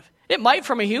alternative. It might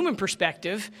from a human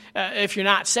perspective, if you're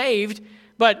not saved.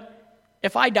 But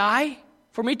if I die,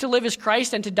 for me to live is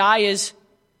Christ and to die is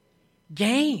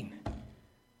gain.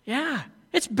 Yeah,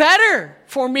 it's better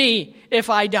for me if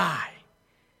I die.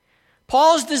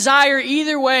 Paul's desire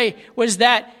either way was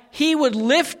that he would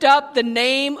lift up the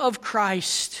name of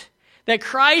Christ, that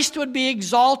Christ would be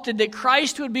exalted, that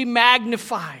Christ would be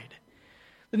magnified.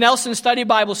 The Nelson Study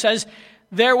Bible says,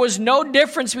 there was no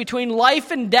difference between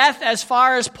life and death as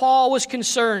far as Paul was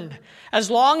concerned,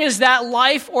 as long as that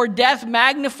life or death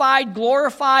magnified,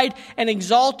 glorified, and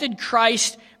exalted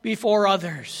Christ before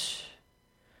others.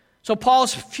 So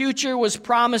Paul's future was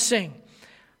promising.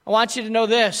 I want you to know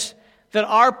this, that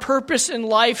our purpose in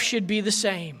life should be the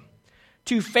same.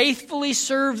 To faithfully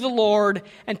serve the Lord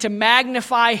and to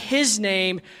magnify His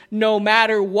name no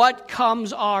matter what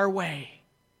comes our way.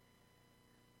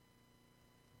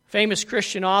 A famous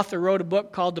Christian author wrote a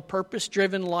book called The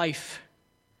Purpose-Driven Life.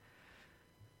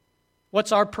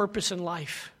 What's our purpose in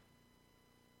life?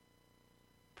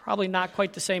 Probably not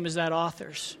quite the same as that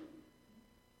author's.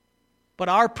 But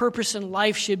our purpose in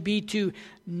life should be to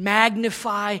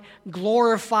magnify,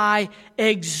 glorify,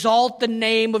 exalt the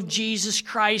name of Jesus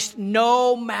Christ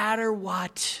no matter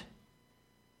what.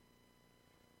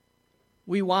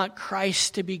 We want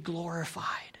Christ to be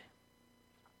glorified.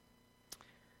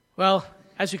 Well,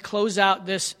 as we close out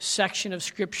this section of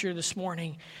Scripture this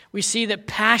morning, we see that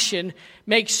passion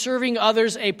makes serving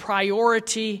others a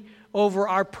priority over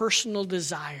our personal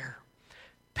desire.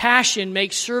 Passion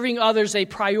makes serving others a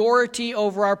priority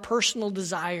over our personal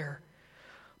desire.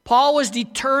 Paul was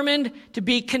determined to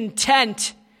be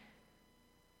content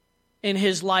in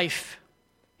his life.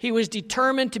 He was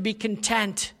determined to be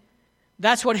content.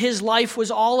 That's what his life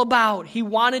was all about. He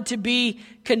wanted to be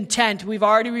content. We've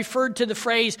already referred to the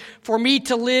phrase, "For me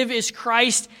to live is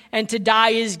Christ and to die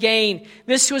is gain."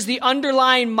 This was the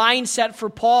underlying mindset for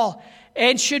Paul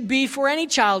and should be for any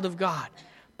child of God.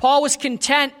 Paul was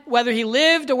content whether he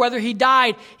lived or whether he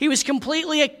died. He was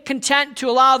completely content to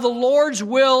allow the Lord's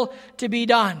will to be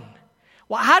done.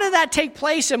 Well, how did that take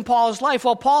place in Paul's life?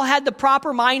 Well, Paul had the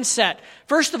proper mindset.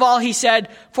 First of all, he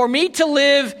said, "For me to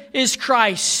live is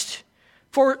Christ."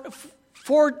 For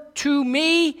to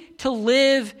me to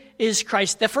live is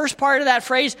Christ. The first part of that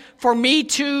phrase, "for me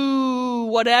to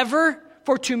whatever,"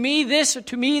 for to me this, or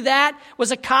to me that,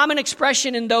 was a common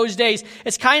expression in those days.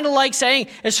 It's kind of like saying,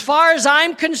 as far as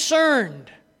I'm concerned.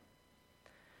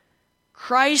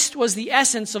 Christ was the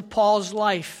essence of Paul's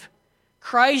life.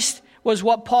 Christ was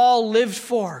what Paul lived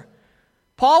for.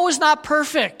 Paul was not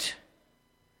perfect.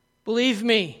 Believe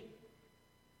me.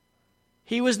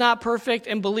 He was not perfect,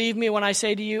 and believe me when I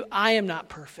say to you, I am not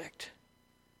perfect.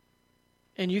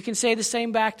 And you can say the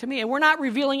same back to me. And we're not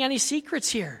revealing any secrets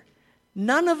here.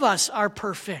 None of us are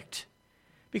perfect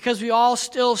because we all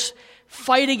still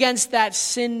fight against that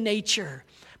sin nature.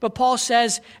 But Paul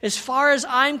says, as far as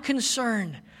I'm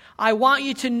concerned, I want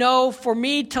you to know for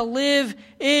me to live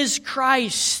is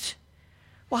Christ.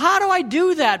 Well, how do I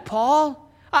do that, Paul?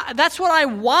 That's what I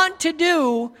want to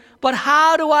do, but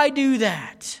how do I do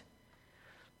that?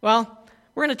 Well,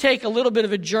 we're going to take a little bit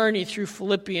of a journey through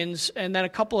Philippians and then a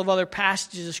couple of other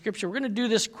passages of Scripture. We're going to do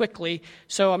this quickly,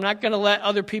 so I'm not going to let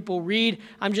other people read.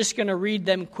 I'm just going to read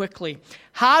them quickly.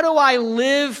 How do I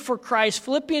live for Christ?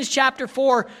 Philippians chapter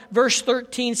 4, verse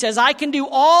 13 says, "I can do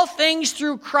all things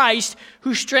through Christ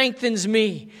who strengthens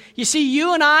me." You see,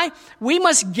 you and I, we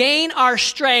must gain our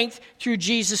strength through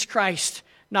Jesus Christ,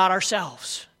 not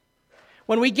ourselves.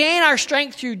 When we gain our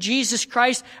strength through Jesus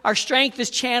Christ, our strength is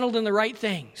channeled in the right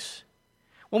things.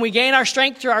 When we gain our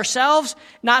strength through ourselves,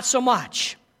 not so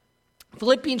much.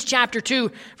 Philippians chapter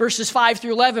 2, verses 5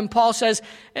 through 11, Paul says,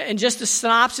 and just a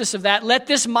synopsis of that, "Let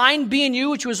this mind be in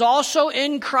you, which was also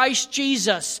in Christ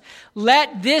Jesus."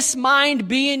 Let this mind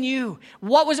be in you.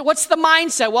 What's the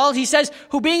mindset? Well, he says,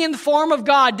 "Who being in the form of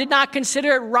God did not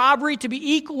consider it robbery to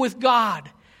be equal with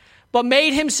God, but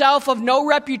made himself of no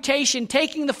reputation,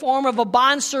 taking the form of a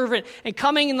bondservant and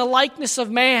coming in the likeness of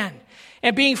man.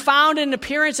 And being found in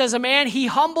appearance as a man, he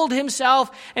humbled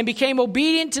himself and became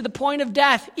obedient to the point of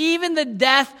death, even the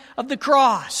death of the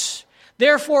cross.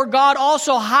 Therefore God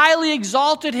also highly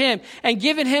exalted him and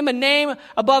given him a name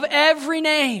above every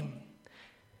name,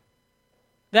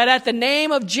 that at the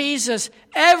name of Jesus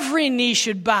every knee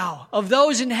should bow, of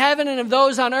those in heaven and of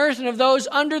those on earth and of those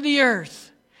under the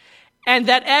earth. And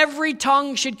that every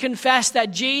tongue should confess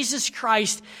that Jesus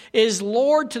Christ is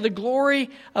Lord to the glory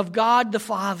of God the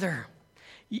Father."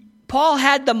 Paul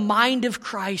had the mind of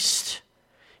Christ.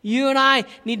 You and I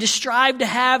need to strive to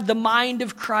have the mind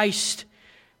of Christ.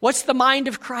 What's the mind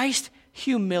of Christ?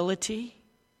 Humility.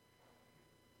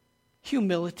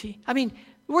 Humility. I mean,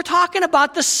 we're talking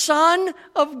about the Son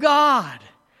of God,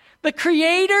 the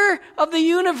Creator of the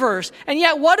universe. And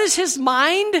yet, what is his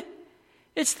mind?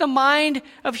 It's the mind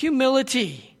of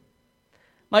humility.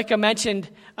 Micah mentioned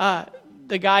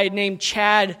the guy named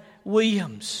Chad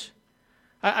Williams.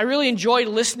 I really enjoyed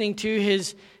listening to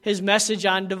his message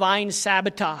on divine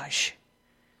sabotage.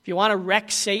 If you want to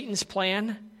wreck Satan's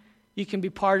plan, you can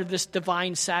be part of this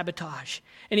divine sabotage.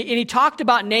 And he talked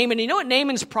about Naaman. You know what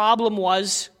Naaman's problem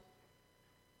was?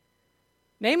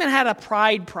 Naaman had a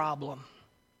pride problem.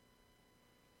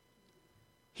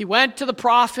 He went to the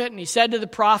prophet and he said to the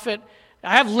prophet,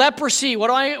 "I have leprosy. What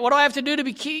do I have to do to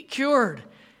be cured?"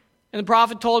 And the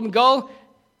prophet told him, "Go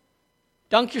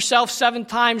dunk yourself 7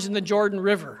 times in the Jordan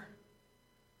River."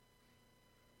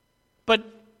 But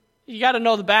you got to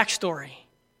know the backstory.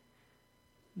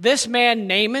 This man,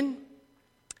 Naaman,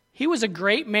 he was a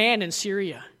great man in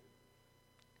Syria.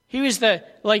 He was the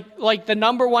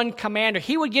number one commander.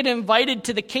 He would get invited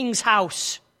to the king's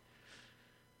house.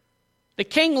 The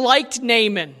king liked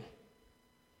Naaman.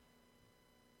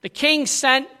 The king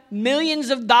sent millions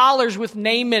of dollars with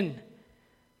Naaman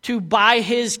to buy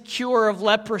his cure of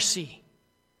leprosy.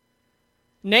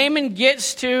 Naaman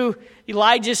gets to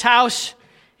Elijah's house,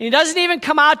 and he doesn't even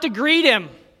come out to greet him.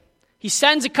 He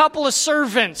sends a couple of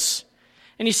servants,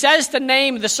 and he says to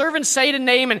Naaman, the servants say to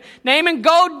Naaman, "Naaman,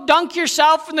 go dunk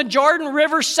yourself in the Jordan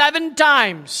River 7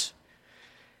 times.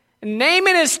 And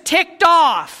Naaman is ticked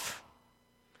off.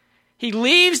 He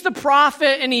leaves the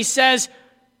prophet, and he says,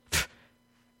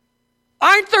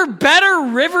 "Aren't there better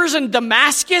rivers in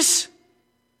Damascus?"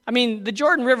 I mean, the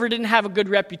Jordan River didn't have a good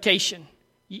reputation.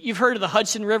 You've heard of the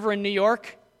Hudson River in New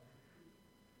York?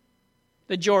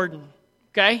 The Jordan,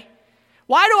 okay?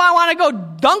 Why do I want to go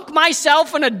dunk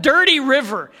myself in a dirty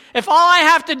river? If all I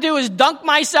have to do is dunk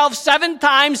myself 7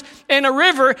 times in a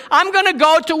river, I'm going to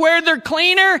go to where they're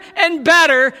cleaner and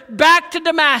better, back to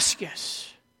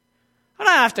Damascus. I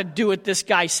don't have to do what this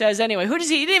guy says anyway. He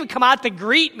didn't even come out to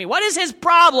greet me. What is his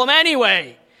problem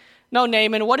anyway? No,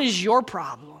 Naaman, what is your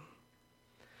problem?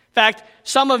 In fact,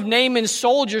 some of Naaman's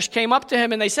soldiers came up to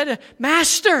him and they said,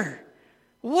 Master,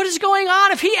 what is going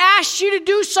on? If he asked you to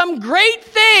do some great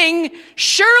thing,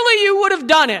 surely you would have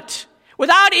done it.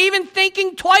 Without even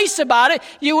thinking twice about it,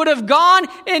 you would have gone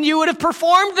and you would have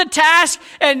performed the task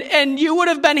and you would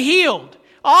have been healed.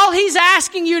 All he's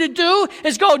asking you to do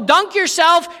is go dunk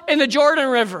yourself in the Jordan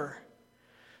River.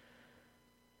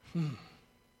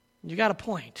 You got a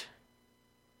point.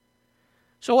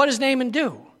 So what does Naaman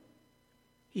do?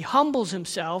 He humbles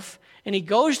himself and he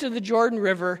goes to the Jordan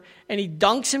River and he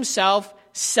dunks himself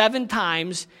 7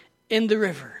 times in the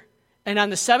river. And on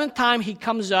the 7th time, he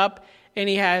comes up and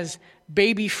he has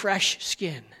baby fresh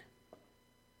skin.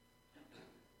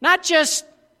 Not just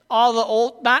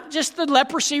the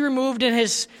leprosy removed and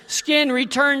his skin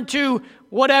returned to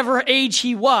whatever age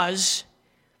he was,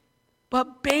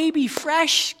 but baby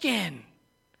fresh skin.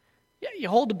 Yeah, you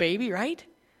hold a baby, right?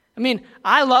 I mean,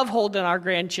 I love holding our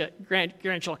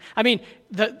grandchildren. I mean,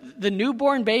 the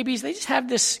newborn babies, they just have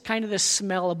this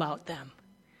smell about them.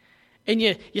 And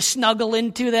you snuggle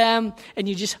into them, and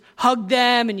you just hug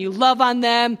them, and you love on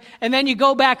them. And then you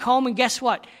go back home, and guess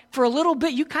what? For a little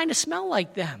bit, you kind of smell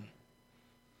like them.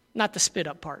 Not the spit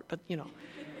up part, but you know.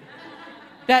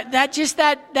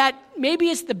 that maybe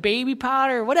it's the baby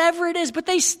powder or whatever it is, but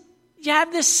you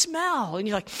have this smell, and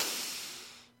you're like,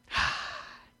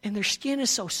 and their skin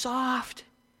is so soft.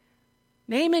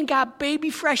 Naaman got baby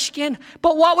fresh skin,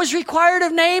 but what was required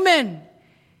of Naaman?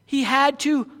 He had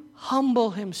to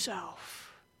humble himself.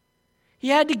 He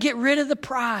had to get rid of the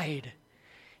pride.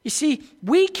 You see,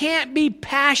 we can't be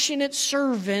passionate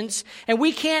servants and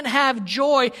we can't have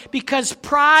joy because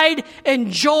pride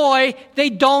and joy, they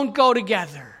don't go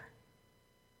together.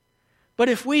 But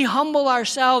if we humble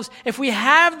ourselves, if we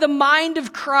have the mind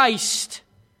of Christ,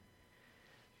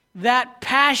 that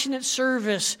passionate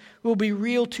service will be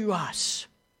real to us.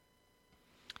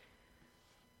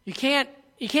 You can't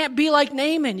be like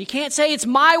Naaman. You can't say it's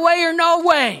my way or no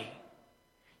way.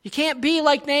 You can't be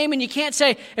like Naaman. You can't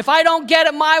say, if I don't get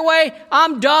it my way,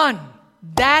 I'm done.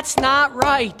 That's not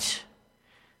right.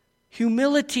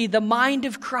 Humility, the mind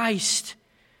of Christ.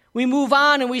 We move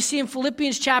on and we see in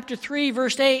Philippians chapter 3,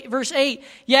 verse 8,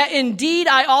 yet indeed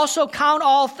I also count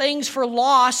all things for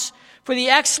loss for the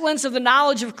excellence of the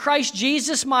knowledge of Christ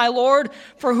Jesus my Lord,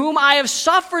 for whom I have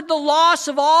suffered the loss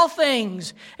of all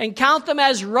things, and count them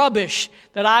as rubbish,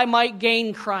 that I might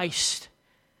gain Christ.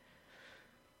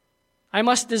 I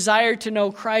must desire to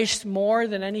know Christ more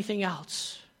than anything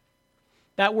else.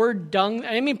 That word dung,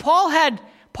 I mean, Paul had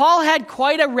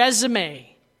quite a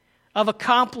resume of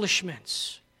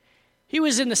accomplishments. He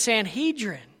was in the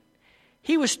Sanhedrin.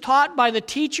 He was taught by the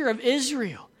teacher of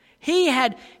Israel. He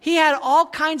had all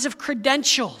kinds of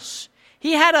credentials.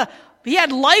 He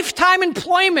had lifetime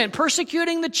employment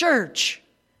persecuting the church.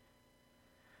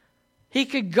 He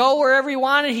could go wherever he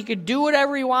wanted. He could do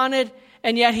whatever he wanted.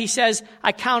 And yet he says,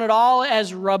 I count it all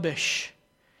as rubbish.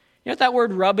 You know what that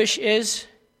word rubbish is?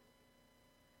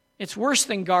 It's worse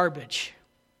than garbage.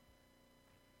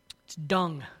 It's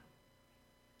dung.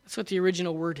 That's what the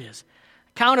original word is.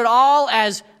 Count it all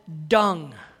as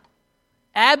dung.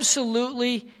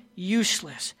 Absolutely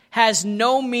useless. Has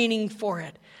no meaning for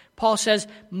it. Paul says,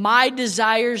 my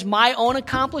desires, my own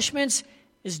accomplishments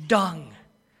is dung.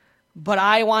 But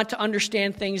I want to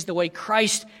understand things the way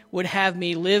Christ would have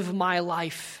me live my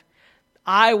life.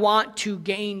 I want to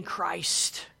gain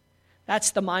Christ.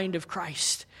 That's the mind of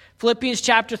Christ. Philippians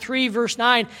chapter 3, verse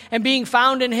 9, and being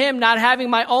found in him, not having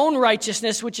my own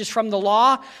righteousness, which is from the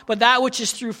law, but that which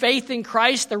is through faith in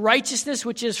Christ, the righteousness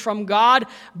which is from God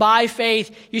by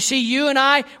faith. You see, you and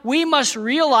I, we must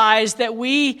realize that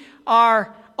we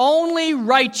are only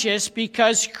righteous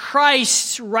because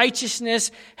Christ's righteousness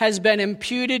has been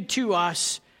imputed to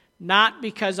us, not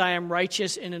because I am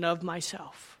righteous in and of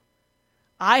myself.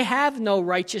 I have no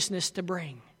righteousness to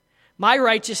bring. My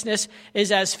righteousness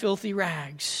is as filthy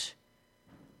rags.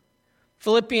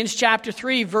 Philippians chapter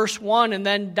 3, verse 1, and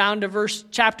then down to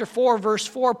chapter 4, verse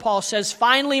 4, Paul says,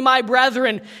 finally, my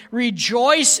brethren,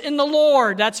 rejoice in the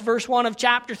Lord. That's verse 1 of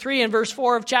chapter 3, and verse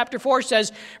 4 of chapter 4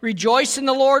 says, rejoice in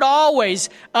the Lord always.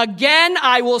 Again,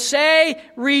 I will say,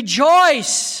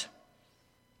 rejoice.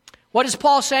 What is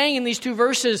Paul saying in these two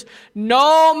verses?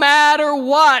 No matter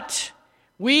what,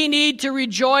 We need to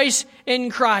rejoice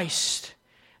in Christ.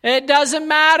 It doesn't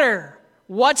matter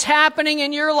what's happening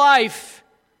in your life.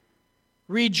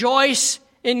 Rejoice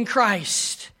in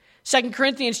Christ. 2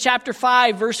 Corinthians chapter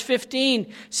 5, verse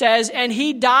 15 says, "And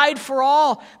he died for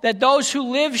all, that those who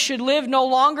live should live no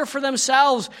longer for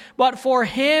themselves, but for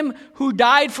him who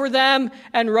died for them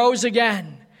and rose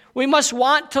again." We must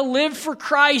want to live for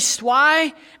Christ.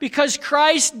 Why? Because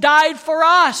Christ died for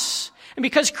us. And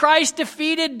because Christ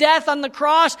defeated death on the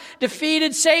cross,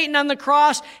 defeated Satan on the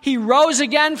cross, he rose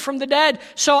again from the dead.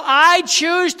 So I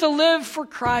choose to live for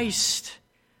Christ,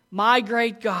 my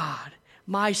great God,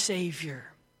 my Savior.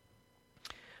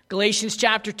 Galatians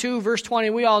chapter 2, verse 20,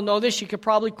 we all know this. You could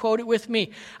probably quote it with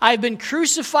me. "I have been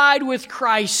crucified with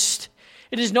Christ.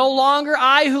 It is no longer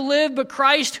I who live, but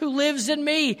Christ who lives in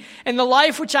me. And the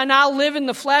life which I now live in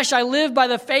the flesh, I live by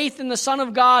the faith in the Son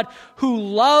of God, who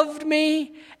loved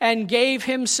me and gave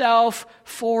himself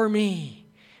for me."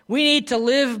 We need to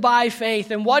live by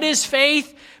faith. And what is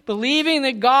faith? Believing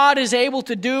that God is able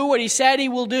to do what he said he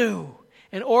will do,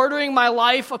 and ordering my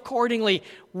life accordingly.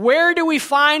 Where do we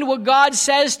find what God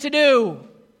says to do?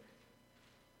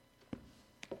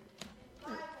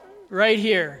 Right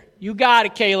here. You got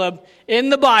it, Caleb. In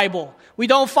the Bible. We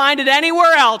don't find it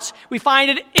anywhere else. We find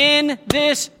it in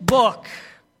this book.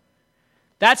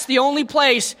 That's the only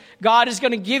place God is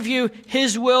going to give you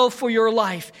his will for your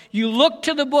life. You look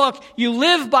to the book. You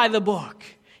live by the book.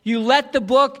 You let the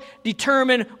book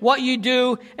determine what you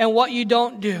do and what you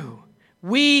don't do.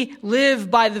 We live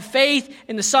by the faith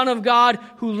in the Son of God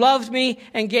who loved me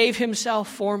and gave himself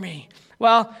for me.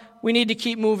 Well, we need to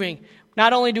keep moving.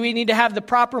 Not only do we need to have the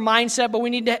proper mindset, but we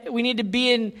need to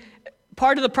be in,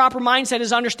 part of the proper mindset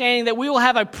is understanding that we will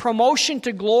have a promotion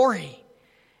to glory.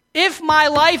 If my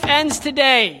life ends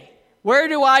today, where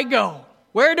do I go?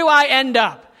 Where do I end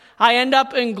up? I end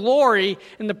up in glory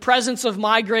in the presence of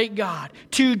my great God.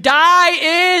 To die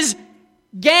is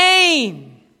gain.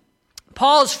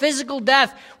 Paul's physical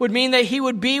death would mean that he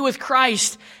would be with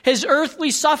Christ. His earthly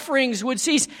sufferings would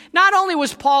cease. Not only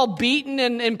was Paul beaten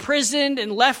and imprisoned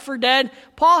and left for dead,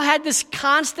 Paul had this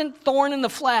constant thorn in the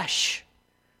flesh.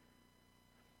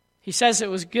 He says it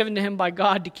was given to him by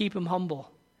God to keep him humble.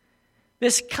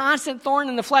 This constant thorn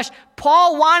in the flesh.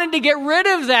 Paul wanted to get rid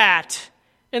of that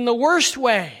in the worst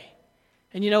way.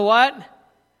 And you know what?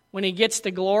 When he gets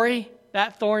to glory,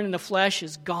 that thorn in the flesh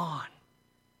is gone.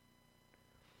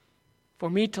 For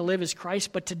me to live is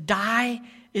Christ, but to die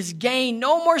is gain.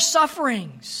 No more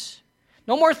sufferings.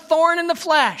 No more thorn in the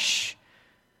flesh.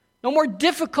 No more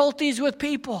difficulties with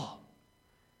people.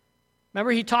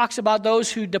 Remember, he talks about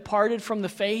those who departed from the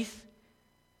faith,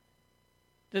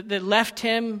 that left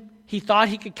him. He thought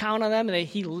he could count on them,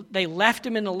 and they left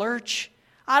him in the lurch.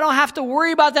 I don't have to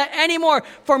worry about that anymore.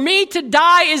 For me to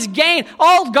die is gain.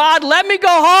 Oh, God, let me go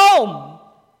home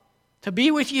to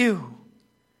be with you.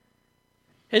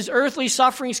 His earthly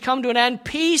sufferings come to an end.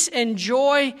 Peace and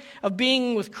joy of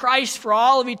being with Christ for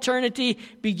all of eternity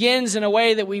begins in a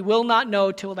way that we will not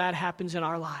know till that happens in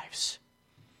our lives.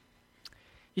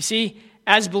 You see,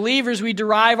 as believers, we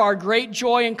derive our great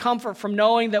joy and comfort from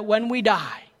knowing that when we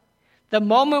die, the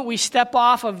moment we step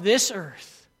off of this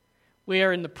earth, we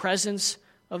are in the presence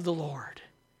of the Lord.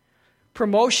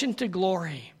 Promotion to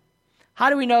glory. How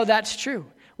do we know that's true?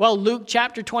 Well, Luke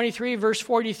chapter 23, verse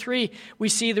 43, we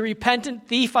see the repentant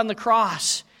thief on the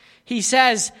cross. He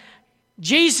says,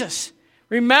 Jesus,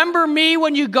 remember me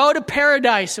when you go to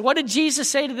paradise. What did Jesus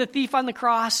say to the thief on the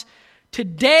cross?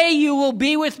 Today you will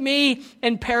be with me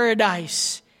in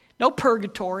paradise. No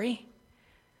purgatory,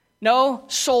 no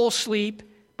soul sleep,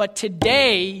 but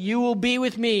today you will be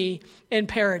with me in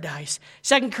paradise.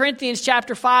 2 Corinthians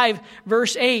chapter 5,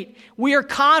 verse 8. We are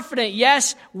confident,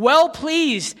 yes, well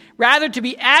pleased, rather to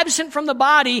be absent from the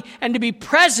body and to be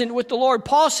present with the Lord.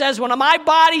 Paul says, when my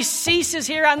body ceases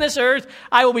here on this earth,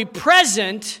 I will be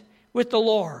present with the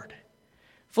Lord.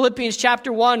 Philippians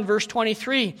chapter 1, verse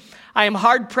 23. I am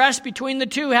hard pressed between the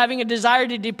two, having a desire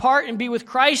to depart and be with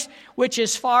Christ, which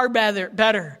is far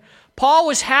better. Paul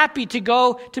was happy to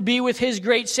go to be with his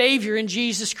great Savior in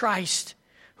Jesus Christ,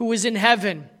 who was in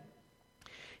heaven.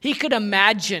 He could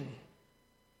imagine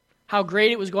how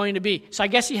great it was going to be. So I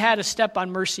guess he had a step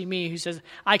on Mercy Me who says,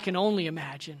 I can only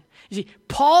imagine. You see,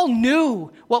 Paul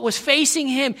knew what was facing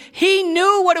him. He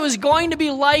knew what it was going to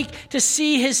be like to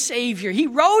see his Savior. He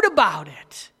wrote about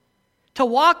it, to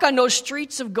walk on those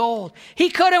streets of gold. He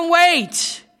couldn't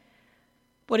wait.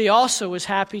 But he also was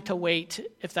happy to wait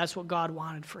if that's what God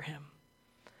wanted for him.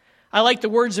 I like the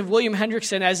words of William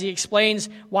Hendrickson as he explains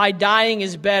why dying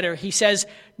is better. He says,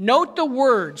 note the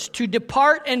words, to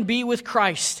depart and be with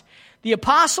Christ. The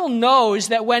apostle knows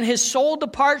that when his soul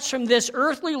departs from this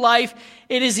earthly life,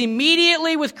 it is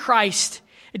immediately with Christ.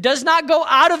 It does not go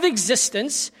out of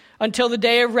existence until the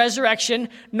day of resurrection,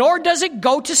 nor does it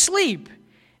go to sleep.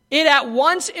 It at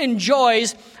once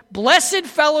enjoys blessed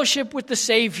fellowship with the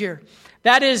Savior.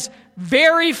 That is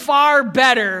very far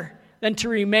better than to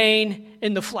remain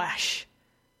in the flesh.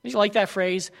 Did you like that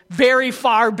phrase? Very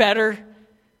far better.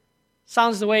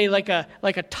 Sounds the way like a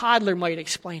toddler might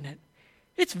explain it.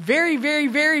 It's very, very,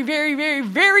 very, very, very,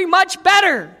 very much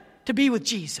better to be with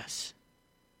Jesus.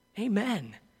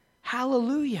 Amen.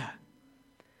 Hallelujah.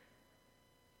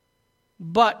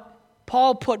 But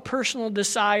Paul put personal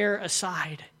desire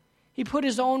aside. He put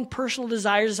his own personal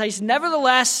desires aside.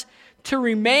 Nevertheless, to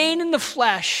remain in the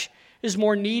flesh is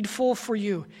more needful for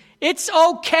you. It's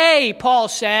okay, Paul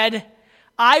said.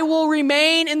 I will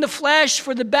remain in the flesh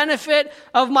for the benefit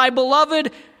of my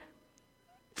beloved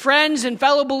friends and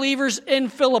fellow believers in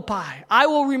Philippi. I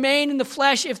will remain in the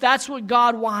flesh if that's what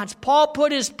God wants. Paul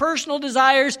put his personal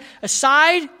desires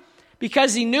aside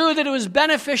because he knew that it was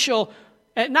beneficial,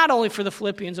 not only for the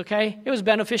Philippians, okay? It was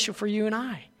beneficial for you and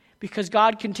I because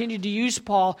God continued to use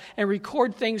Paul and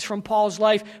record things from Paul's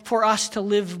life for us to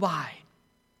live by.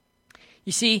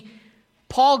 You see,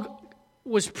 Paul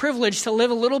was privileged to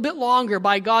live a little bit longer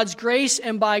by God's grace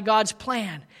and by God's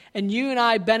plan, and you and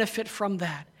I benefit from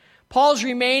that. Paul's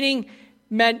remaining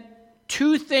meant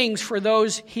two things for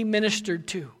those he ministered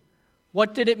to.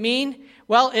 What did it mean?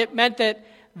 Well, it meant that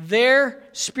their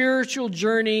spiritual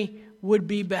journey would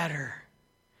be better.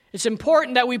 It's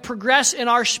important that we progress in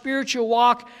our spiritual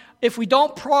walk. If we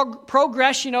don't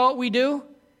progress, you know what we do?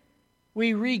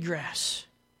 We regress.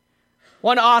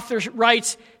 One author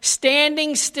writes,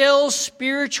 standing still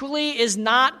spiritually is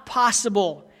not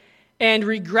possible, and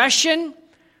regression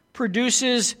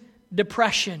produces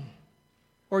depression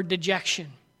or dejection.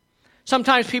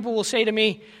 Sometimes people will say to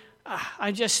me,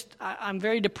 I'm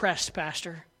very depressed,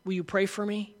 Pastor. Will you pray for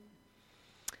me?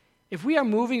 If we are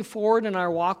moving forward in our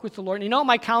walk with the Lord, and you know what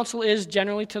my counsel is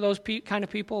generally to those kind of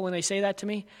people when they say that to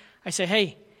me? I say,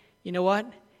 hey, you know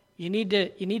what? You need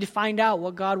to find out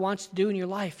what God wants to do in your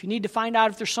life. You need to find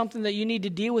out if there's something that you need to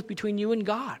deal with between you and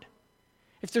God.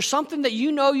 If there's something that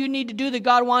you know you need to do that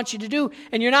God wants you to do,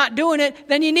 and you're not doing it,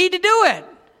 then you need to do it.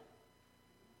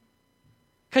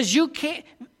 Because you can't,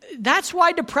 that's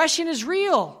why depression is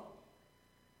real.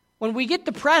 When we get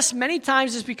depressed, many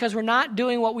times it's because we're not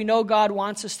doing what we know God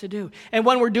wants us to do. And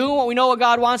when we're doing what we know what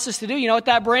God wants us to do, you know what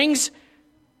that brings?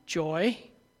 Joy.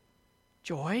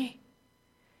 Joy.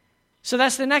 So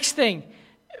that's the next thing.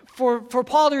 For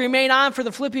Paul to remain on for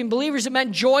the Philippian believers, it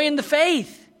meant joy in the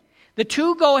faith. The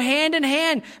two go hand in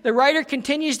hand. The writer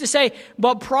continues to say,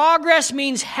 but progress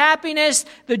means happiness,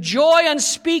 the joy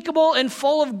unspeakable and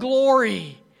full of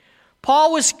glory.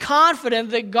 Paul was confident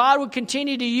that God would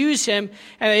continue to use him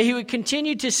and that he would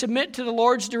continue to submit to the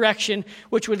Lord's direction,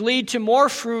 which would lead to more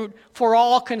fruit for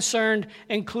all concerned,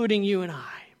 including you and I.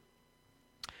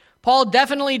 Paul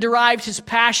definitely derived his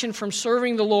passion from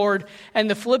serving the Lord, and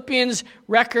the Philippians'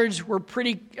 records are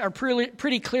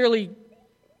pretty clearly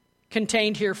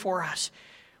contained here for us.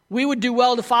 We would do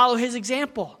well to follow his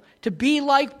example, to be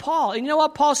like Paul. And you know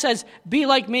what Paul says? Be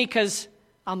like me because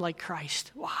I'm like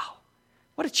Christ. Wow.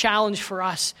 What a challenge for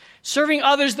us. Serving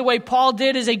others the way Paul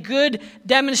did is a good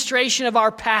demonstration of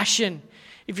our passion.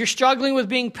 If you're struggling with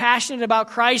being passionate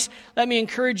about Christ, let me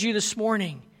encourage you this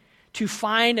morning to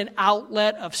find an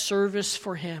outlet of service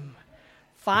for him.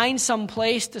 Find some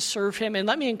place to serve him. And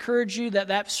let me encourage you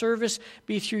that service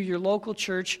be through your local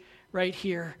church right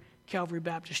here, Calvary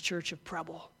Baptist Church of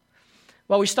Preble.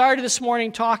 Well, we started this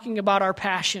morning talking about our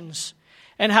passions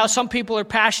and how some people are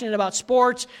passionate about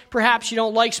sports. Perhaps you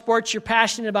don't like sports, you're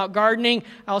passionate about gardening.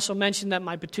 I also mentioned that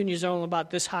my petunias are only about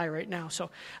this high right now. So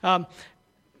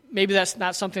maybe that's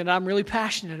not something that I'm really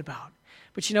passionate about.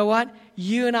 But you know what?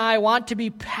 You and I want to be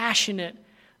passionate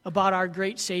about our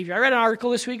great Savior. I read an article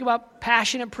this week about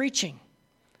passionate preaching.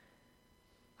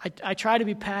 I try to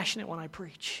be passionate when I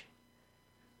preach.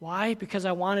 Why? Because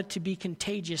I want it to be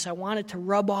contagious. I want it to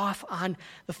rub off on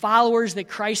the followers that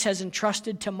Christ has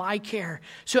entrusted to my care.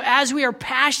 So as we are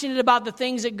passionate about the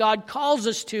things that God calls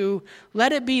us to,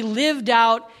 let it be lived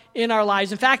out in our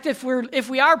lives. In fact, if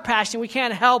we are passionate, we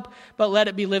can't help but let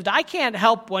it be lived. I can't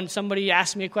help when somebody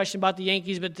asks me a question about the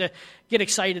Yankees, but to get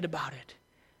excited about it.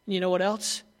 And you know what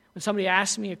else? When somebody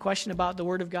asks me a question about the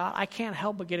Word of God, I can't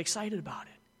help but get excited about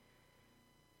it.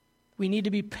 We need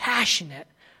to be passionate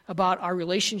about our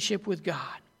relationship with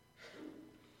God.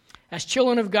 As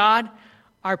children of God,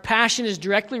 our passion is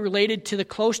directly related to the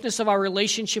closeness of our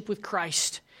relationship with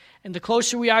Christ. And the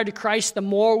closer we are to Christ, the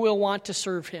more we'll want to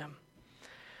serve him.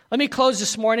 Let me close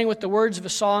this morning with the words of a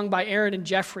song by Aaron and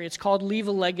Jeffrey. It's called Leave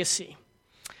a Legacy.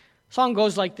 The song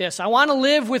goes like this. I want to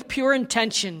live with pure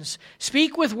intentions.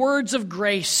 Speak with words of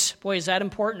grace. Boy, is that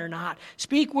important or not?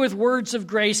 Speak with words of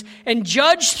grace and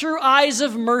judge through eyes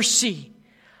of mercy.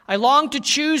 I long to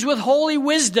choose with holy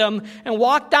wisdom and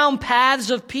walk down paths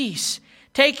of peace,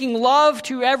 taking love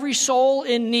to every soul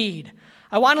in need.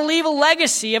 I want to leave a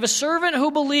legacy of a servant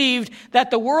who believed that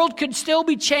the world could still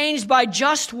be changed by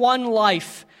just one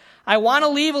life. I want to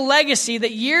leave a legacy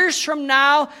that years from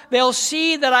now they'll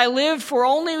see that I lived for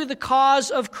only the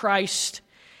cause of Christ.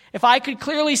 If I could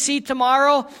clearly see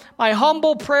tomorrow, my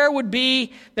humble prayer would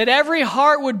be that every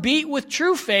heart would beat with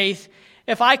true faith.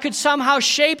 If I could somehow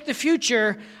shape the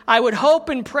future, I would hope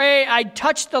and pray I'd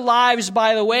touch the lives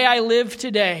by the way I live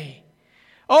today.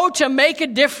 Oh, to make a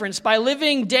difference by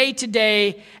living day to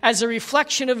day as a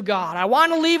reflection of God. I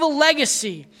want to leave a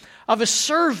legacy of a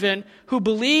servant who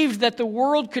believed that the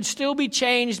world could still be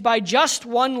changed by just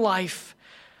one life.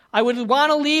 I would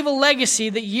want to leave a legacy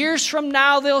that years from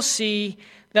now they'll see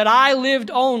that I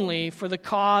lived only for the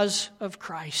cause of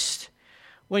Christ.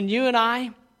 When you and I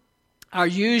are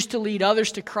used to lead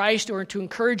others to Christ or to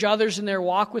encourage others in their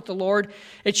walk with the Lord,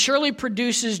 it surely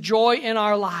produces joy in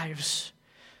our lives.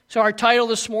 So our title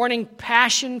this morning,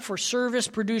 Passion for Service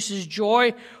Produces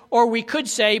Joy, or we could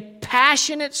say,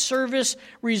 Passionate Service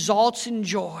Results in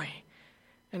Joy.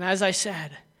 And as I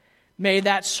said, may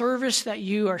that service that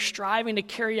you are striving to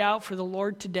carry out for the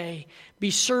Lord today be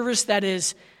service that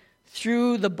is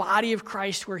through the body of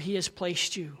Christ where He has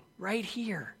placed you, right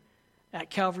here at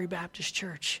Calvary Baptist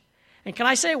Church. And can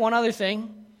I say one other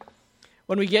thing?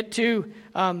 When we get to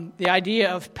the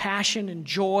idea of passion and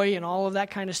joy and all of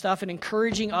that kind of stuff and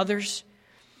encouraging others,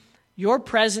 your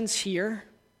presence here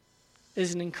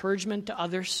is an encouragement to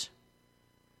others.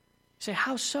 You say,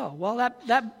 how so? Well,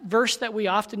 that verse that we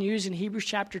often use in Hebrews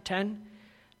chapter 10,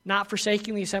 not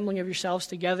forsaking the assembling of yourselves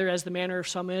together as the manner of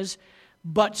some is,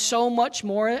 but so much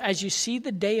more as you see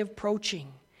the day approaching.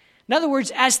 In other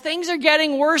words, as things are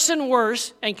getting worse and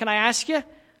worse, and can I ask you,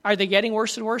 are they getting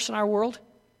worse and worse in our world?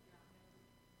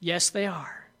 Yes, they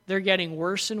are. They're getting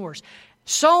worse and worse.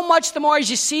 So much the more as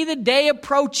you see the day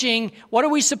approaching, what are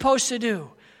we supposed to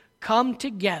do? Come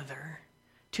together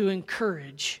to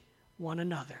encourage one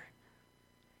another.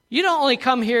 You don't only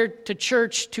come here to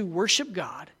church to worship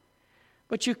God,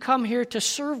 but you come here to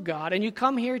serve God, and you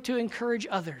come here to encourage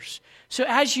others. So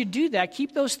as you do that,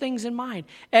 keep those things in mind,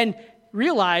 and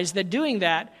realize that doing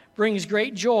that brings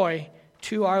great joy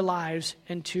to our lives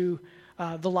and to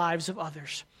the lives of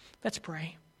others. Let's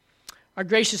pray. Our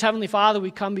gracious Heavenly Father,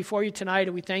 we come before you tonight,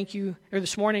 and we thank you, or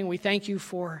this morning, we thank you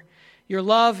for your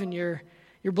love and your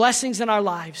blessings in our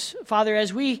lives. Father,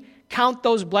 as we count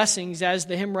those blessings, as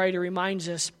the hymn writer reminds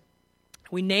us,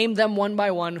 we name them one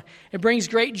by one. It brings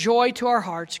great joy to our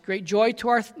hearts, great joy to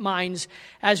our minds,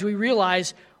 as we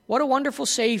realize what a wonderful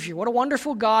Savior, what a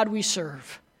wonderful God we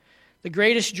serve. The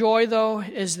greatest joy, though,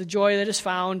 is the joy that is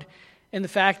found in the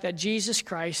fact that Jesus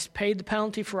Christ paid the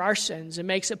penalty for our sins and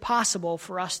makes it possible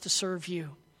for us to serve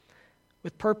you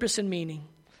with purpose and meaning.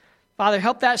 Father,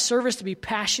 help that service to be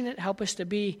passionate. Help us to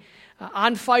be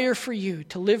on fire for you,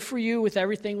 to live for you with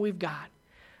everything we've got.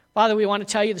 Father, we want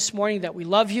to tell you this morning that we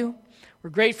love you. We're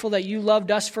grateful that you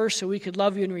loved us first so we could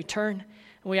love you in return.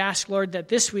 And we ask, Lord, that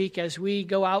this week as we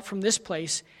go out from this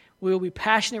place, we will be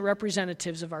passionate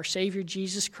representatives of our Savior,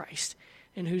 Jesus Christ,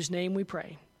 in whose name we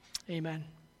pray. Amen.